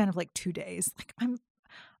the span of like 2 days. Like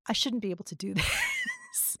I shouldn't be able to do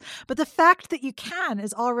this, but the fact that you can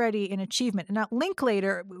is already an achievement. And now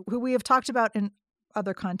Linklater, who we have talked about in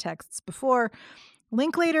other contexts before,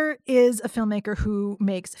 Linklater is a filmmaker who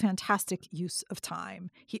makes fantastic use of time.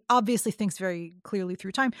 He obviously thinks very clearly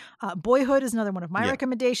through time. Boyhood is another one of my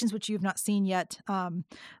recommendations, which you've not seen yet.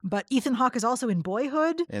 But Ethan Hawke is also in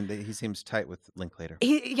Boyhood. And he seems tight with Linklater.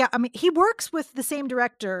 He works with the same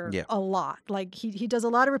director a lot. Like he does a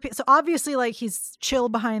lot of repeat. So obviously, like, he's chill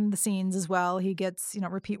behind the scenes as well. He gets,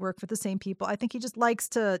 repeat work with the same people. I think he just likes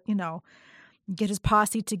to, get his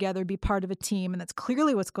posse together, be part of a team. And that's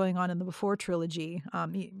clearly what's going on in the Before Trilogy.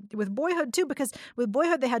 With Boyhood, too, because with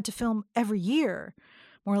Boyhood, they had to film every year,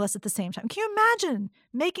 more or less at the same time. Can you imagine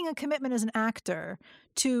making a commitment as an actor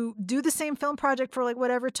to do the same film project for, like,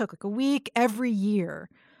 whatever it took, like a week every year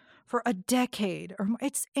for a decade?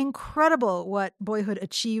 It's incredible what Boyhood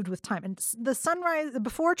achieved with time. And the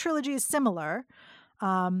Before Trilogy is similar.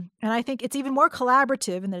 And I think it's even more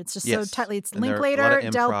collaborative in that it's just so tightly. It's and Linklater,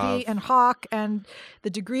 Delpy, and Hawke, and the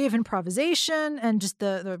degree of improvisation and just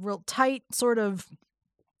the real tight sort of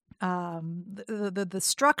the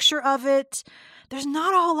structure of it. There's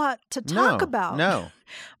not a whole lot to talk about. No,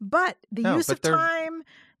 but the use of time.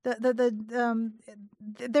 There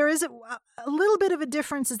is a little bit of a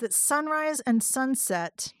difference is that sunrise and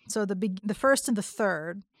sunset. So the first and the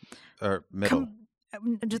third, or middle.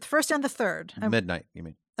 The first and the third. Midnight, you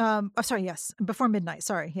mean? Sorry, yes. Before midnight.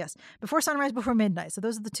 Sorry, yes. Before sunrise, before midnight. So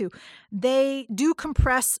those are the two. They do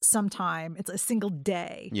compress some time. It's a single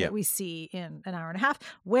day that we see in an hour and a half.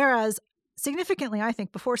 Whereas, significantly, I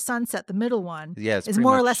think, before sunset, the middle one is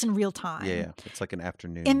more or less in real time. Yeah. It's like an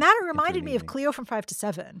afternoon. And that reminded me of Cleo from 5 to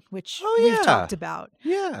 7, which we've talked about.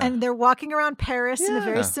 Yeah. And they're walking around Paris in a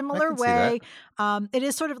very similar way. It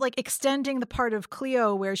is sort of like extending the part of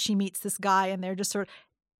Cleo where she meets this guy and they're just sort of,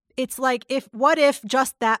 it's like, what if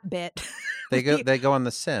just that bit? They go on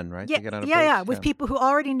the Seine, right? Yeah, they get on a boat. With people who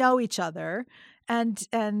already know each other. And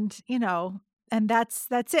that's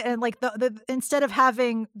it. And like the instead of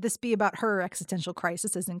having this be about her existential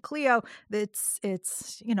crisis as in Cleo, it's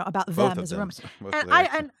about them as a woman.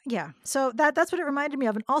 So that's what it reminded me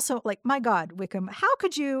of. And also, like, my God, Wickham, how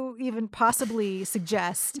could you even possibly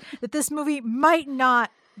suggest that this movie might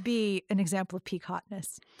not be an example of peak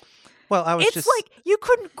hotness? Well, It's like you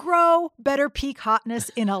couldn't grow better peak hotness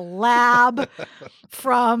in a lab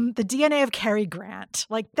from the DNA of Cary Grant.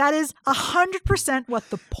 Like, that is 100% what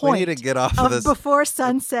the point we need to get off of this. Before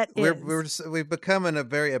Sunset is. We've become a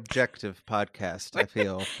very objective podcast, I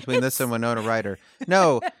feel, between this and Winona Ryder.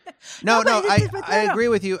 No, I agree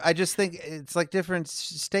with you. I just think it's like different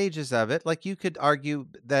stages of it. Like, you could argue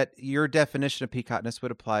that your definition of peak hotness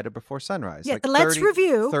would apply to Before Sunrise. Yeah, like let's 30,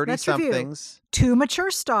 review. 30-somethings. Two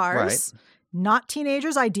mature stars, not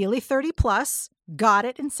teenagers, ideally 30 plus. Got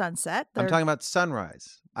it in Sunset. I'm talking about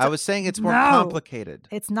Sunrise. I was saying it's more complicated.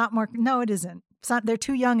 It's not more. No, it isn't. They're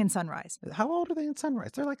too young in Sunrise. How old are they in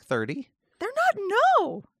Sunrise? They're like 30. They're not.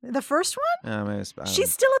 No. The first one?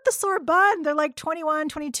 She's still at the Sorbonne. They're like 21,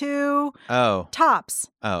 22. Oh. Tops.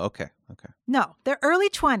 Oh, okay. No, they're early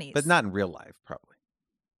 20s. But not in real life, probably.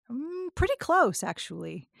 Pretty close,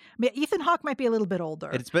 actually. I mean, Ethan Hawke might be a little bit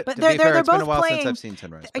older. But they're both been a while playing, since I've seen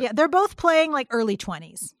Sunrise. But. Yeah, they're both playing like early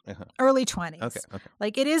 20s. Early 20s. Okay.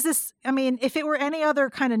 Like, it is this, I mean, if it were any other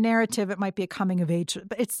kind of narrative, it might be a coming of age,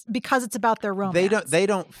 but it's because it's about their romance. They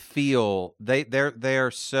don't feel,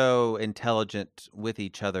 they're so intelligent with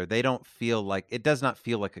each other. They don't feel like, it does not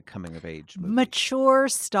feel like a coming of age movie. Mature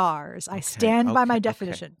stars. I stand by my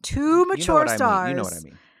definition. Two mature stars. You know what I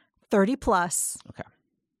mean. 30 plus. Okay.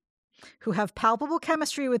 Who have palpable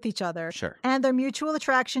chemistry with each other. Sure. And their mutual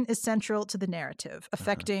attraction is central to the narrative,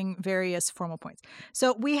 affecting various formal points.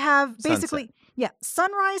 So we have basically,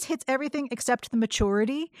 Sunrise hits everything except the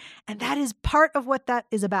maturity. And that is part of what that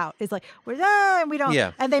is about. It's like, we don't.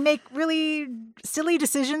 Yeah. And they make really silly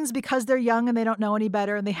decisions because they're young and they don't know any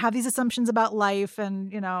better. And they have these assumptions about life.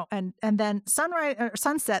 And, and then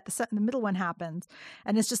Sunset, the middle one happens.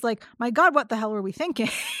 And it's just like, my God, what the hell were we thinking?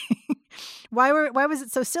 Why was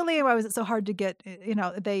it so silly? And why was it so hard to get?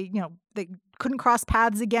 They couldn't cross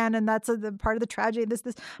paths again, and that's the part of the tragedy.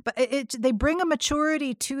 But they bring a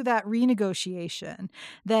maturity to that renegotiation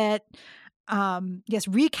that,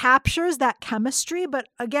 recaptures that chemistry, but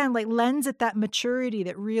again, like, lends it that maturity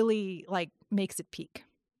that really makes it peak.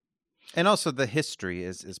 And also the history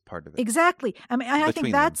is part of it. Exactly. I mean, I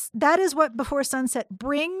think that is what Before Sunset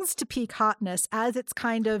brings to peak hotness as its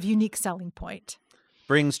kind of unique selling point.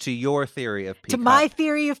 Brings to your theory of peak. To my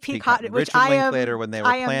theory of peak hotness, which Richard Linklater, when they were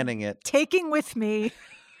planning it, taking with me.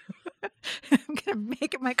 I'm gonna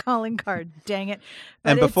make it my calling card. Dang it! But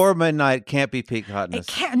and Before Midnight can't be peak hotness.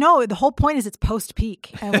 It can't. No, the whole point is it's post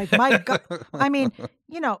peak. And like, my God, I mean,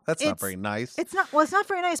 that's not very nice. It's not. Well, it's not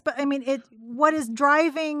very nice. But I mean, what is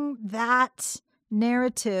driving that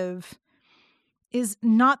narrative is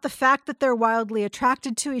not the fact that they're wildly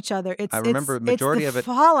attracted to each other. I remember majority of it.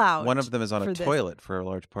 Fallout. One of them is on a this. toilet for a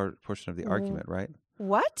large portion of the argument, right?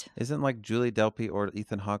 What? Isn't like Julie Delpy or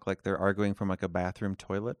Ethan Hawke like they're arguing from like a bathroom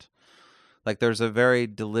toilet? Like there's a very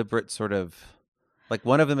deliberate sort of like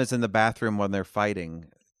one of them is in the bathroom when they're fighting.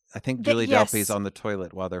 I think Julie Delpy's on the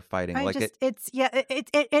toilet while they're fighting.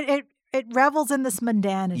 It revels in this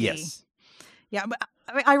mundanity. Yes. Yeah, but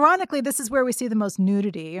ironically, this is where we see the most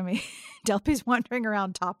nudity. I mean, Delpy's wandering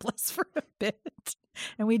around topless for a bit,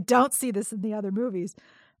 and we don't see this in the other movies.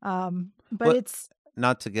 It's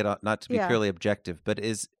not to be purely objective, but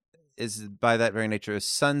is by that very nature is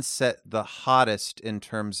Sunset the hottest in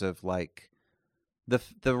terms of like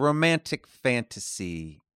the romantic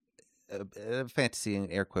fantasy in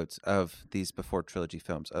air quotes of these Before Trilogy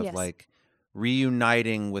films of like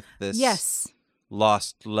reuniting with this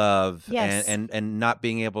lost love and not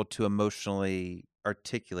being able to emotionally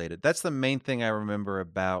articulate it. That's the main thing I remember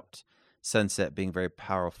about Sunset being very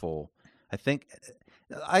powerful. I think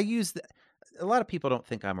a lot of people don't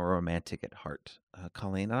think I'm a romantic at heart,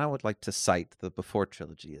 Colleen, and I would like to cite the Before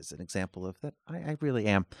Trilogy as an example of that. I really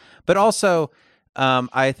am. But also,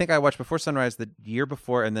 I think I watched Before Sunrise the year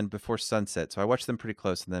before and then Before Sunset. So I watched them pretty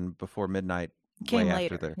close, and then Before Midnight came way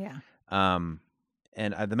later. After there. Yeah.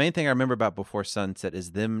 And the main thing I remember about Before Sunset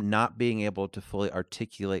is them not being able to fully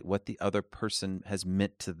articulate what the other person has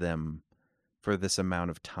meant to them for this amount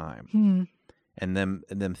of time. And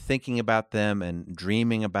them thinking about them and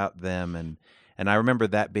dreaming about them. And I remember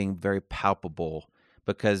that being very palpable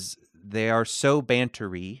because they are so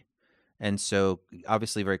bantery and so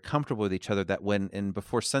obviously very comfortable with each other that when in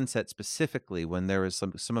Before Sunset specifically, when there is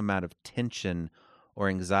some amount of tension or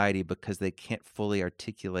anxiety because they can't fully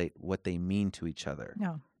articulate what they mean to each other.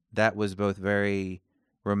 No. That was both very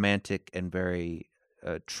romantic and very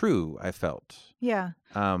true, I felt. Yeah.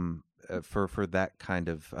 For that kind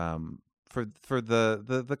of for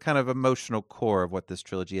the kind of emotional core of what this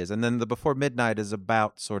trilogy is. And then the Before Midnight is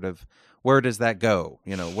about sort of where does that go?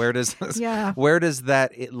 You know, where does where does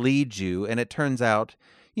that it lead you? And it turns out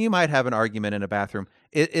you might have an argument in a bathroom.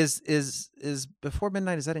 Is Before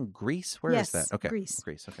Midnight, is that in Greece? Where is that? Okay. Greece.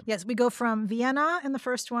 Okay. Yes, we go from Vienna in the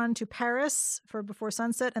first one to Paris for Before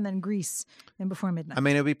Sunset and then Greece in Before Midnight. I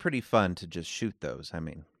mean, it'd be pretty fun to just shoot those. I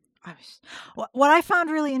mean, what I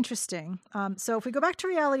found really interesting. So if we go back to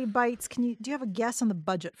Reality Bites, do you have a guess on the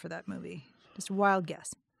budget for that movie? Just a wild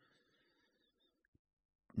guess.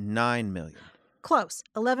 $9 million. Close.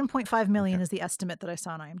 11.5 million is the estimate that I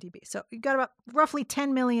saw on IMDb. So you got about roughly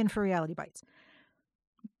 10 million for Reality Bites.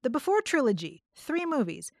 The Before Trilogy, 3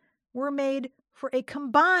 movies, were made for a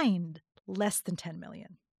combined less than 10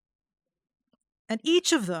 million. And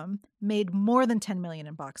each of them made more than 10 million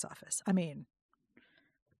in box office. I mean,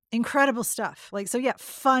 incredible stuff. Like, so yeah,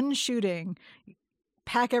 fun shooting.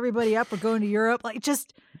 Pack everybody up. We're going to Europe. Like,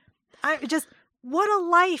 what a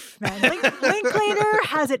life, man. Linklater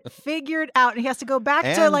has it figured out. And he has to go back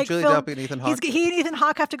to like Julie film. Delpy and Ethan Hawke. He and Ethan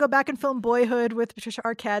Hawke have to go back and film Boyhood with Patricia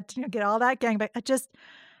Arquette, get all that gang back.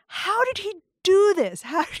 How did he do this?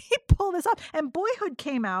 How did he pull this off? And Boyhood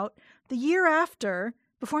came out the year after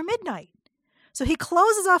Before Midnight. So he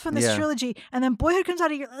closes off on this trilogy, and then Boyhood comes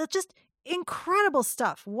out a year. It's just incredible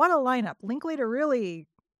stuff. What a lineup. Linklater really,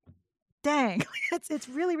 dang. It's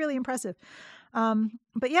really, really impressive.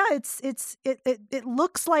 But yeah, it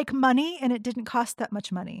looks like money, and it didn't cost that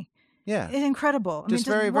much money. Yeah, it's incredible. Just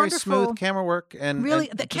very, very smooth camera work, and really,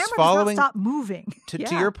 and the camera does not stop moving. To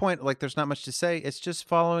your point, like there's not much to say. It's just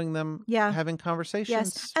following them, having conversations.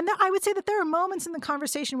 Yes, and I would say that there are moments in the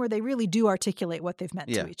conversation where they really do articulate what they've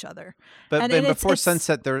meant to each other. But Before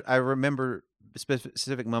Sunset, I remember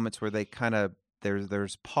specific moments where they kind of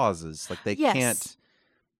there's pauses, like they can't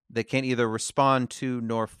either respond to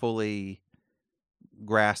nor fully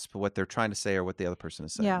grasp what they're trying to say or what the other person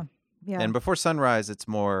is saying. Yeah. And Before Sunrise, it's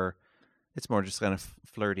more just kind of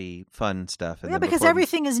flirty, fun stuff. And because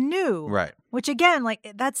everything is new. Right. Which again,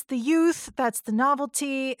 like that's the youth, that's the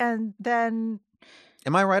novelty, and then.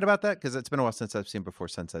 Am I right about that? Because it's been a while since I've seen Before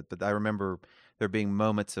Sunset, but I remember there being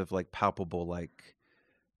moments of like palpable, like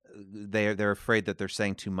they're afraid that they're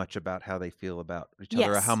saying too much about how they feel about each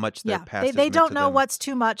other or how much their past. They don't know what's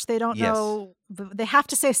too much. They don't know they have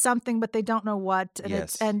to say something, but they don't know what,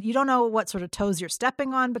 and and you don't know what sort of toes you're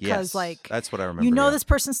stepping on because like that's what I remember. You know this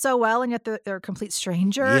person so well, and yet they're a complete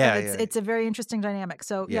stranger. Yeah, and it's a very interesting dynamic.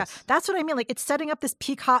 So that's what I mean. Like it's setting up this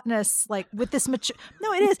peacockedness, like with this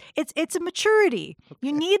No, it is. It's a maturity. Okay.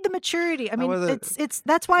 You need the maturity. I mean, it's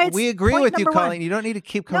that's why it's. We agree with you, Colleen. You don't need to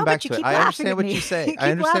keep coming back to it. I understand what you say.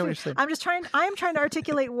 I understand what you're saying. I am trying to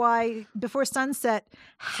articulate why Before Sunset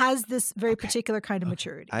has this very particular kind of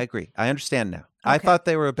maturity. I agree. I understand now. Okay. I thought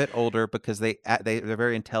they were a bit older because they're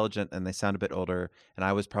very intelligent and they sound a bit older. And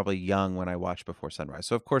I was probably young when I watched Before Sunrise,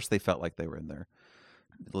 so of course they felt like they were in their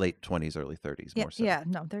late 20s, early 30s. More so. Yeah,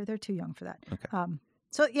 no, they're too young for that. Okay.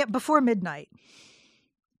 So Before Midnight,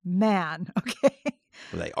 man. Okay.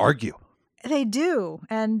 Well, they argue. They do,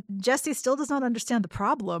 and Jesse still does not understand the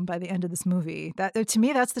problem by the end of this movie. That to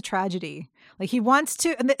me, that's the tragedy. Like he wants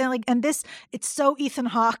to, and this, it's so Ethan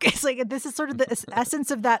Hawke. It's like this is sort of the essence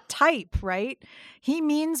of that type, right? He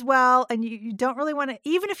means well, and you don't really want to,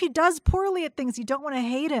 even if he does poorly at things, you don't want to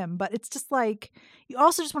hate him. But it's just like you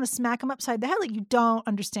also just want to smack him upside the head. Like you don't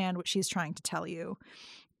understand what she's trying to tell you.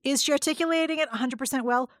 Is she articulating it 100%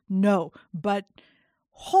 well? No, but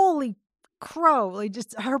holy crow, like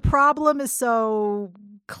just her problem is so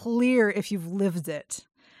clear if you've lived it,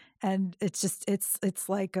 and it's just it's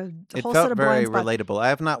like a whole set of blind spots. It felt very relatable. I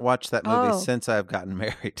have not watched that movie since I've gotten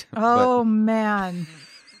married. Oh man,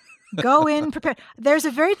 go in prepared. There's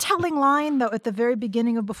a very telling line though at the very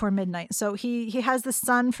beginning of Before Midnight. So he has the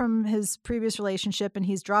son from his previous relationship, and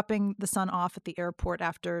he's dropping the son off at the airport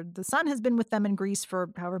after the son has been with them in Greece for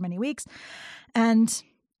however many weeks, and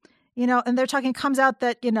and they're talking, comes out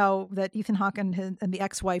that, that Ethan Hawke and the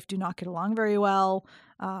ex-wife do not get along very well.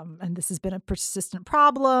 And this has been a persistent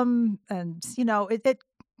problem. And, it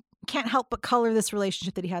can't help but color this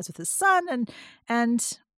relationship that he has with his son.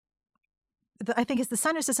 And I think it's the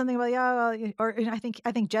son who says something about, I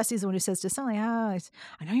think Jesse's the one who says to something, I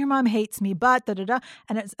know your mom hates me, but da-da-da.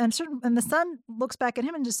 And the son looks back at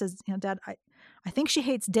him and just says, Dad, I think she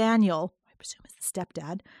hates Daniel, I presume is the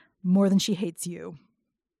stepdad, more than she hates you.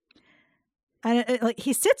 And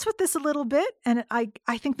he sits with this a little bit, and I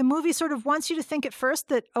think the movie sort of wants you to think at first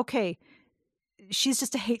that, okay, she's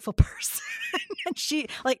just a hateful person, and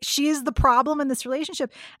she is the problem in this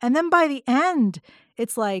relationship. And then by the end,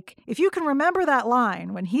 it's like, if you can remember that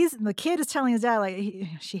line when the kid is telling his dad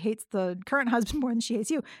she hates the current husband more than she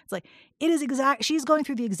hates you. It's like she's going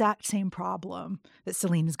through the exact same problem that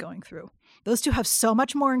Celine is going through. Those two have so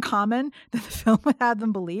much more in common than the film would have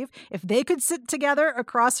them believe. If they could sit together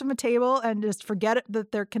across from a table and just forget it,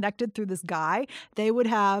 that they're connected through this guy, they would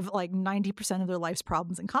have like 90% of their life's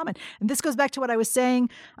problems in common. And this goes back to what I was saying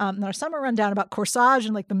in our summer rundown about corsage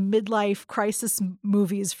and like the midlife crisis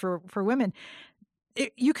movies for women.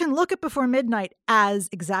 You can look at Before Midnight as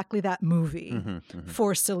exactly that movie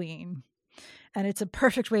for Celine. And it's a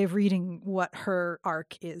perfect way of reading what her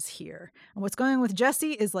arc is here. And what's going on with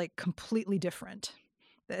Jesse is like completely different.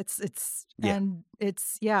 It's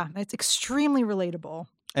extremely relatable.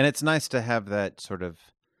 And it's nice to have that sort of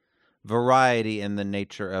variety in the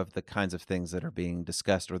nature of the kinds of things that are being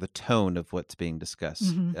discussed, or the tone of what's being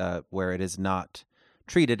discussed, where it is not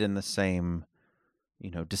treated in the same,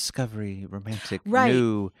 discovery, romantic,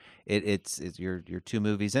 new. It's your two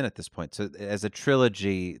movies in at this point. So as a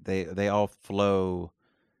trilogy, they all flow,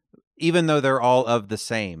 even though they're all of the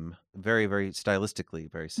same, very, very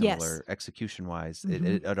stylistically, very similar, execution wise.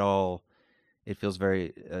 It feels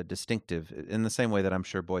very distinctive in the same way that I'm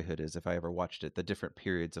sure Boyhood is. If I ever watched it, the different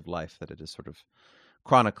periods of life that it is sort of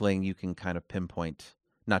chronicling, you can kind of pinpoint,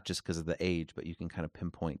 not just because of the age, but you can kind of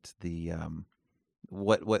pinpoint the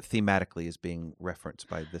what thematically is being referenced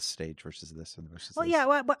by this stage versus this and versus this. Yeah,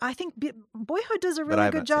 well, I think Boyhood does a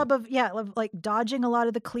really good job of like dodging a lot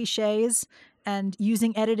of the cliches and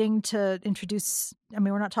using editing to introduce. I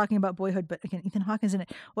mean, we're not talking about Boyhood, but again, Ethan Hawke is in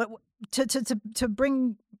it. To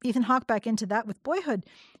bring Ethan Hawke back into that with Boyhood,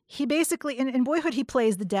 he basically in Boyhood he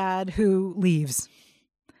plays the dad who leaves.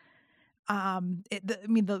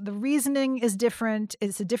 The reasoning is different.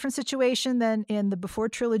 It's a different situation than in the Before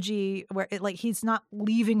Trilogy, where he's not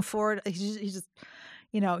leaving for it. He's just,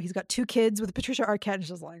 he's got two kids with Patricia Arquette. And he's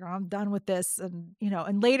just like, I'm done with this. And,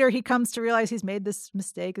 and later he comes to realize he's made this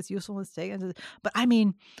mistake, this useful mistake. But I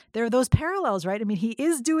mean, there are those parallels, right? I mean, he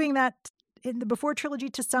is doing that in the Before Trilogy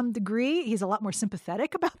to some degree. He's a lot more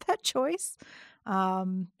sympathetic about that choice.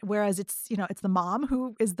 Whereas it's the mom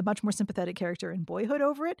who is the much more sympathetic character in Boyhood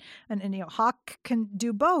over it. And Hawke can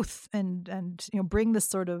do both and bring this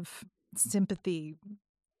sort of sympathy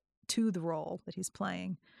to the role that he's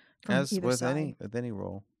playing. As with any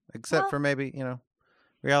role, except for maybe,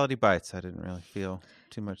 Reality Bites. I didn't really feel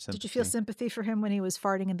too much sympathy. Did you feel sympathy for him when he was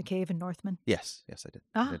farting in the cave in Northman? Yes, I did.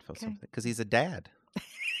 Oh, I did feel sympathy because he's a dad.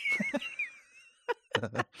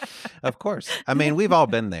 Of course. I mean, we've all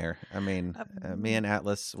been there. I mean, me and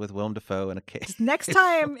Atlas with Willem Dafoe in a cave. Just next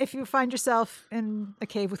time, if you find yourself in a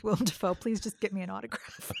cave with Willem Dafoe, please just get me an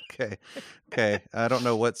autograph. Okay. I don't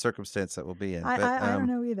know what circumstance that will be in. I don't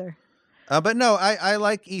know either. But no, I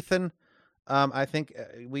like Ethan. I think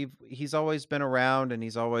he's always been around, and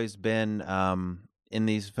he's always been in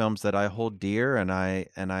these films that I hold dear, and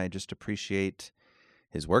I just appreciate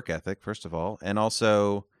his work ethic, first of all, and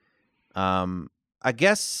also, I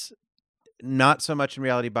guess not so much in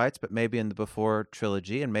Reality Bites, but maybe in the Before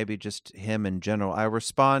Trilogy, and maybe just him in general. I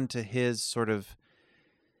respond to his sort of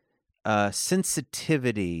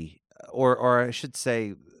sensitivity, or I should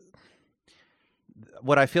say,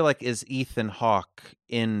 what I feel like is Ethan Hawke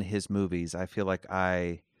in his movies. I feel like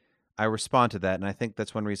I respond to that, and I think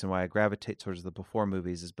that's one reason why I gravitate towards the Before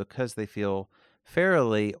movies, is because they feel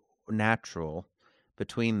fairly natural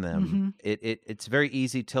between them. It's very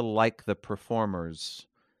easy to like the performers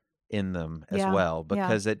in them as well,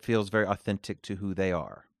 because it feels very authentic to who they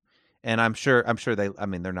are. And I'm sure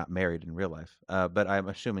they're not married in real life, but I'm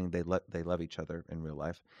assuming they love each other in real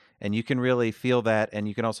life, and you can really feel that, and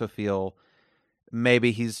you can also feel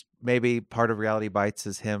maybe part of Reality Bites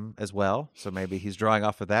is him as well, so maybe he's drawing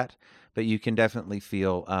off of that, but you can definitely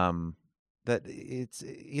feel that it's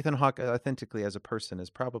Ethan Hawke authentically as a person is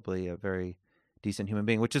probably a very decent human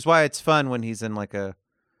being, which is why it's fun when he's in like a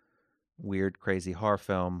weird, crazy horror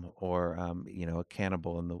film or, a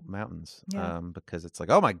cannibal in the mountains, because it's like,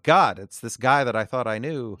 oh my God, it's this guy that I thought I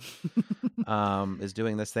knew is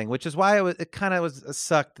doing this thing, which is why it kind of was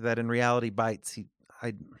sucked that in Reality Bites he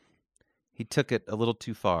took it a little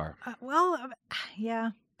too far. Yeah.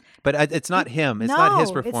 But it's not him. It's not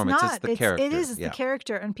his performance. It's the character. It is the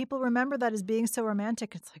character. And people remember that as being so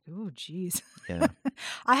romantic. It's like, oh, geez. Yeah.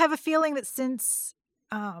 I have a feeling that since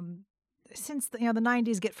the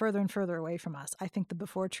 90s get further and further away from us, I think the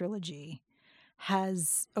Before Trilogy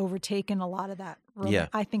has overtaken a lot of that. Yeah.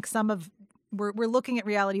 I think we're looking at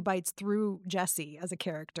Reality Bites through Jesse as a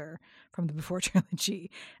character from the Before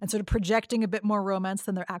Trilogy and sort of projecting a bit more romance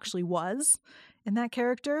than there actually was in that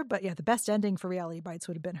character. But yeah, the best ending for Reality Bites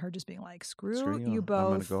would have been her just being like, screw you both. I'm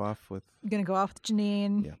going to go off with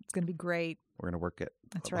Janine. Yeah. It's going to be great. We're going to work it.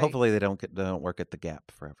 That's right. Hopefully they don't work at the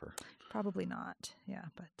Gap forever. Probably not. Yeah,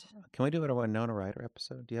 but can we do a Winona Ryder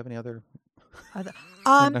episode? Do you have any other?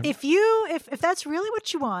 If that's really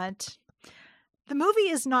what you want. The movie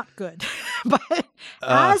is not good, but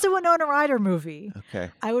as a Winona Ryder movie,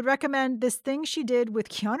 I would recommend this thing she did with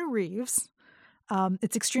Keanu Reeves.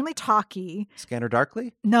 It's extremely talky. Scanner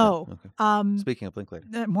Darkly? No. Okay. Speaking of Linklater.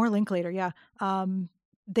 More Linklater, yeah.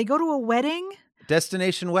 They go to a wedding.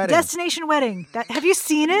 Destination Wedding. Have you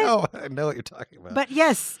seen it? No, I know what you're talking about. But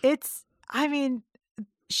yes,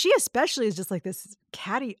 she especially is just like this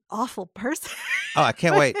catty, awful person. Oh, I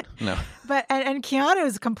can't wait. No. But and Keanu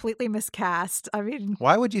is completely miscast. I mean,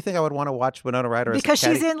 why would you think I would want to watch Winona Ryder? Because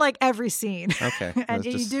she's in like every scene. Okay.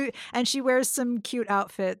 And she wears some cute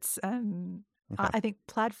outfits and I think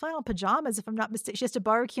plaid flannel pajamas, if I'm not mistaken. She has to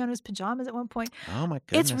borrow Keanu's pajamas at one point. Oh my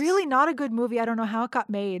goodness. It's really not a good movie. I don't know how it got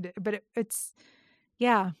made, but it's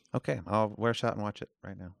yeah. Okay, I'll wear a shot and watch it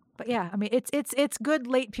right now. But yeah, I mean, it's good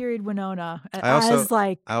late period Winona. I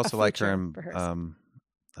also like her in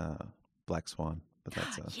Black Swan, but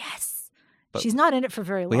that's yes. But she's not in it for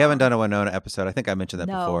very long. We haven't done a Winona episode. I think I mentioned that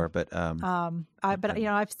before, but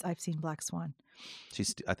I've seen Black Swan.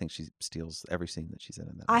 I think she steals every scene that she's in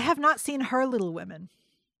that. I have not seen her Little Women.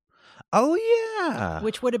 Oh yeah,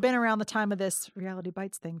 which would have been around the time of this Reality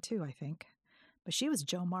Bites thing too, I think. But she was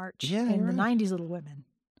Jo March in the '90s Little Women.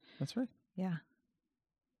 That's right. Yeah.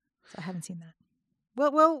 So I haven't seen that.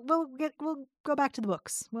 We'll go back to the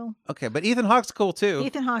books. Okay, but Ethan Hawke's cool too.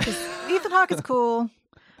 Ethan Hawke is cool.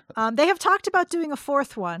 They have talked about doing a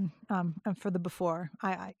fourth one for the Before.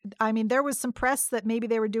 I mean, there was some press that maybe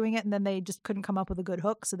they were doing it and then they just couldn't come up with a good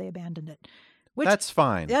hook, so they abandoned it. That's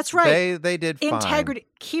fine. That's right. They did fine. Integrity.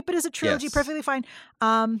 Keep it as a trilogy. Yes. Perfectly fine.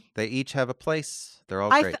 They each have a place. They're all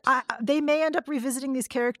great. They may end up revisiting these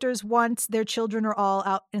characters once their children are all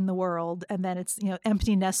out in the world, and then it's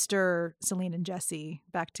empty nester Celine and Jesse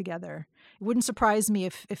back together. It wouldn't surprise me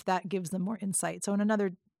if that gives them more insight. So in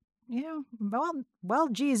another,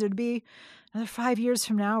 geez, it'd be another 5 years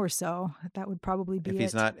from now or so. That would probably be if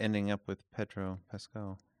he's not ending up with Pedro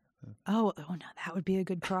Pascal. Oh no, that would be a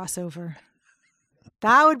good crossover.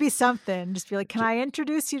 That would be something. Just be like, can I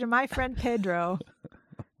introduce you to my friend Pedro?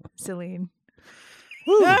 Celine.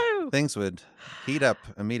 Woo! Things would heat up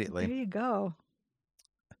immediately. There you go.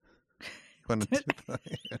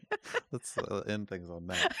 Let's end things on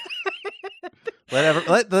that.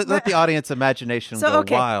 Let the audience imagination go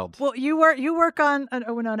wild. Well, you work on an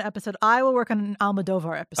Winona episode. I will work on an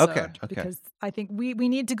Almodovar episode. Okay. Because I think we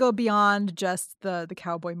need to go beyond just the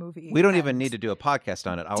cowboy movie. We don't even need to do a podcast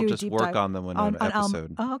on it. I'll just work on the Winona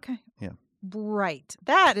episode. Okay. Yeah. Right.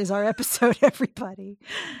 That is our episode, everybody.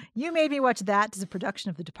 You Made Me Watch That is a production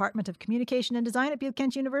of the Department of Communication and Design at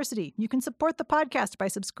Bilkent University. You can support the podcast by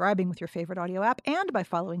subscribing with your favorite audio app and by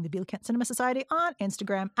following the Bilkent Cinema Society on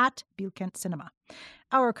Instagram at Bilkent Cinema.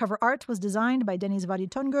 Our cover art was designed by Denis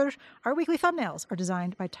Vaditongur. Our weekly thumbnails are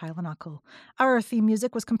designed by Tyler Knuckle. Our theme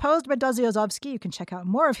music was composed by Dozzy Ozovsky. You can check out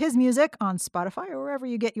more of his music on Spotify or wherever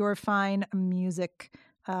you get your fine music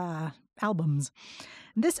albums.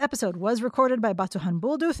 This episode was recorded by Batuhan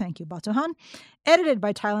Buldu. Thank you, Batuhan. Edited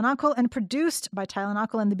by Tyler Knuckle and produced by Tyler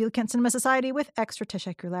Knuckle and the Bilkent Cinema Society with extra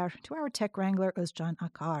teşekkürler to our tech wrangler, Özcan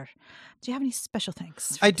Akar. Do you have any special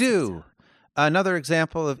thanks? I do. Episode? Another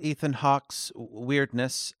example of Ethan Hawke's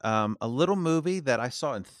weirdness, a little movie that I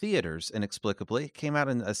saw in theaters inexplicably. It came out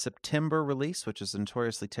in a September release, which is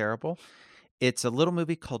notoriously terrible. It's a little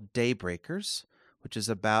movie called Daybreakers, which is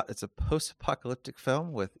it's a post-apocalyptic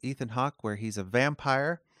film with Ethan Hawke where he's a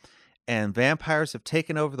vampire and vampires have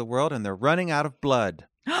taken over the world and they're running out of blood.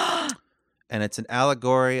 And it's an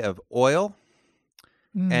allegory of oil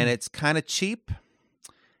and it's kind of cheap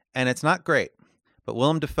and it's not great. But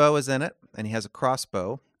Willem Dafoe is in it and he has a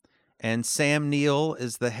crossbow and Sam Neill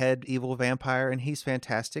is the head evil vampire and he's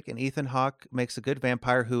fantastic. And Ethan Hawke makes a good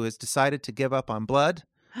vampire who has decided to give up on blood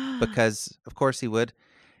because, of course, he would.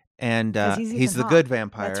 And he's the good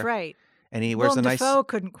vampire. That's right. And he wears Willem Dafoe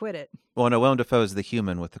couldn't quit it. Well, no, Willem Dafoe is the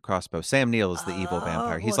human with the crossbow. Sam Neill is the evil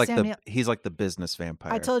vampire. He's he's like the business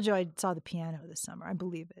vampire. I told you I saw The Piano this summer. I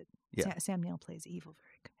believe it. Yeah. Sam Neill plays evil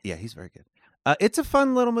very good. Yeah, he's very good. It's a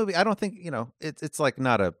fun little movie. I don't think, it's like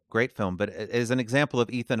not a great film, but it is an example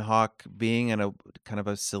of Ethan Hawke being in a kind of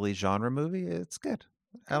a silly genre movie. It's good.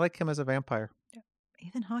 I like him as a vampire.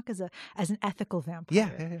 Ethan Hawke as an ethical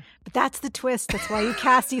vampire. Yeah. But that's the twist. That's why you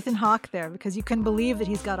cast Ethan Hawke there, because you can believe that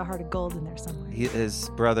he's got a heart of gold in there somewhere. His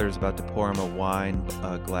brother is about to pour him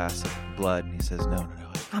a glass of blood, and he says, No.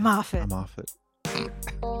 I'm off it. I'm off it.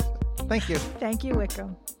 Thank you. Thank you,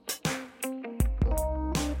 Wickham.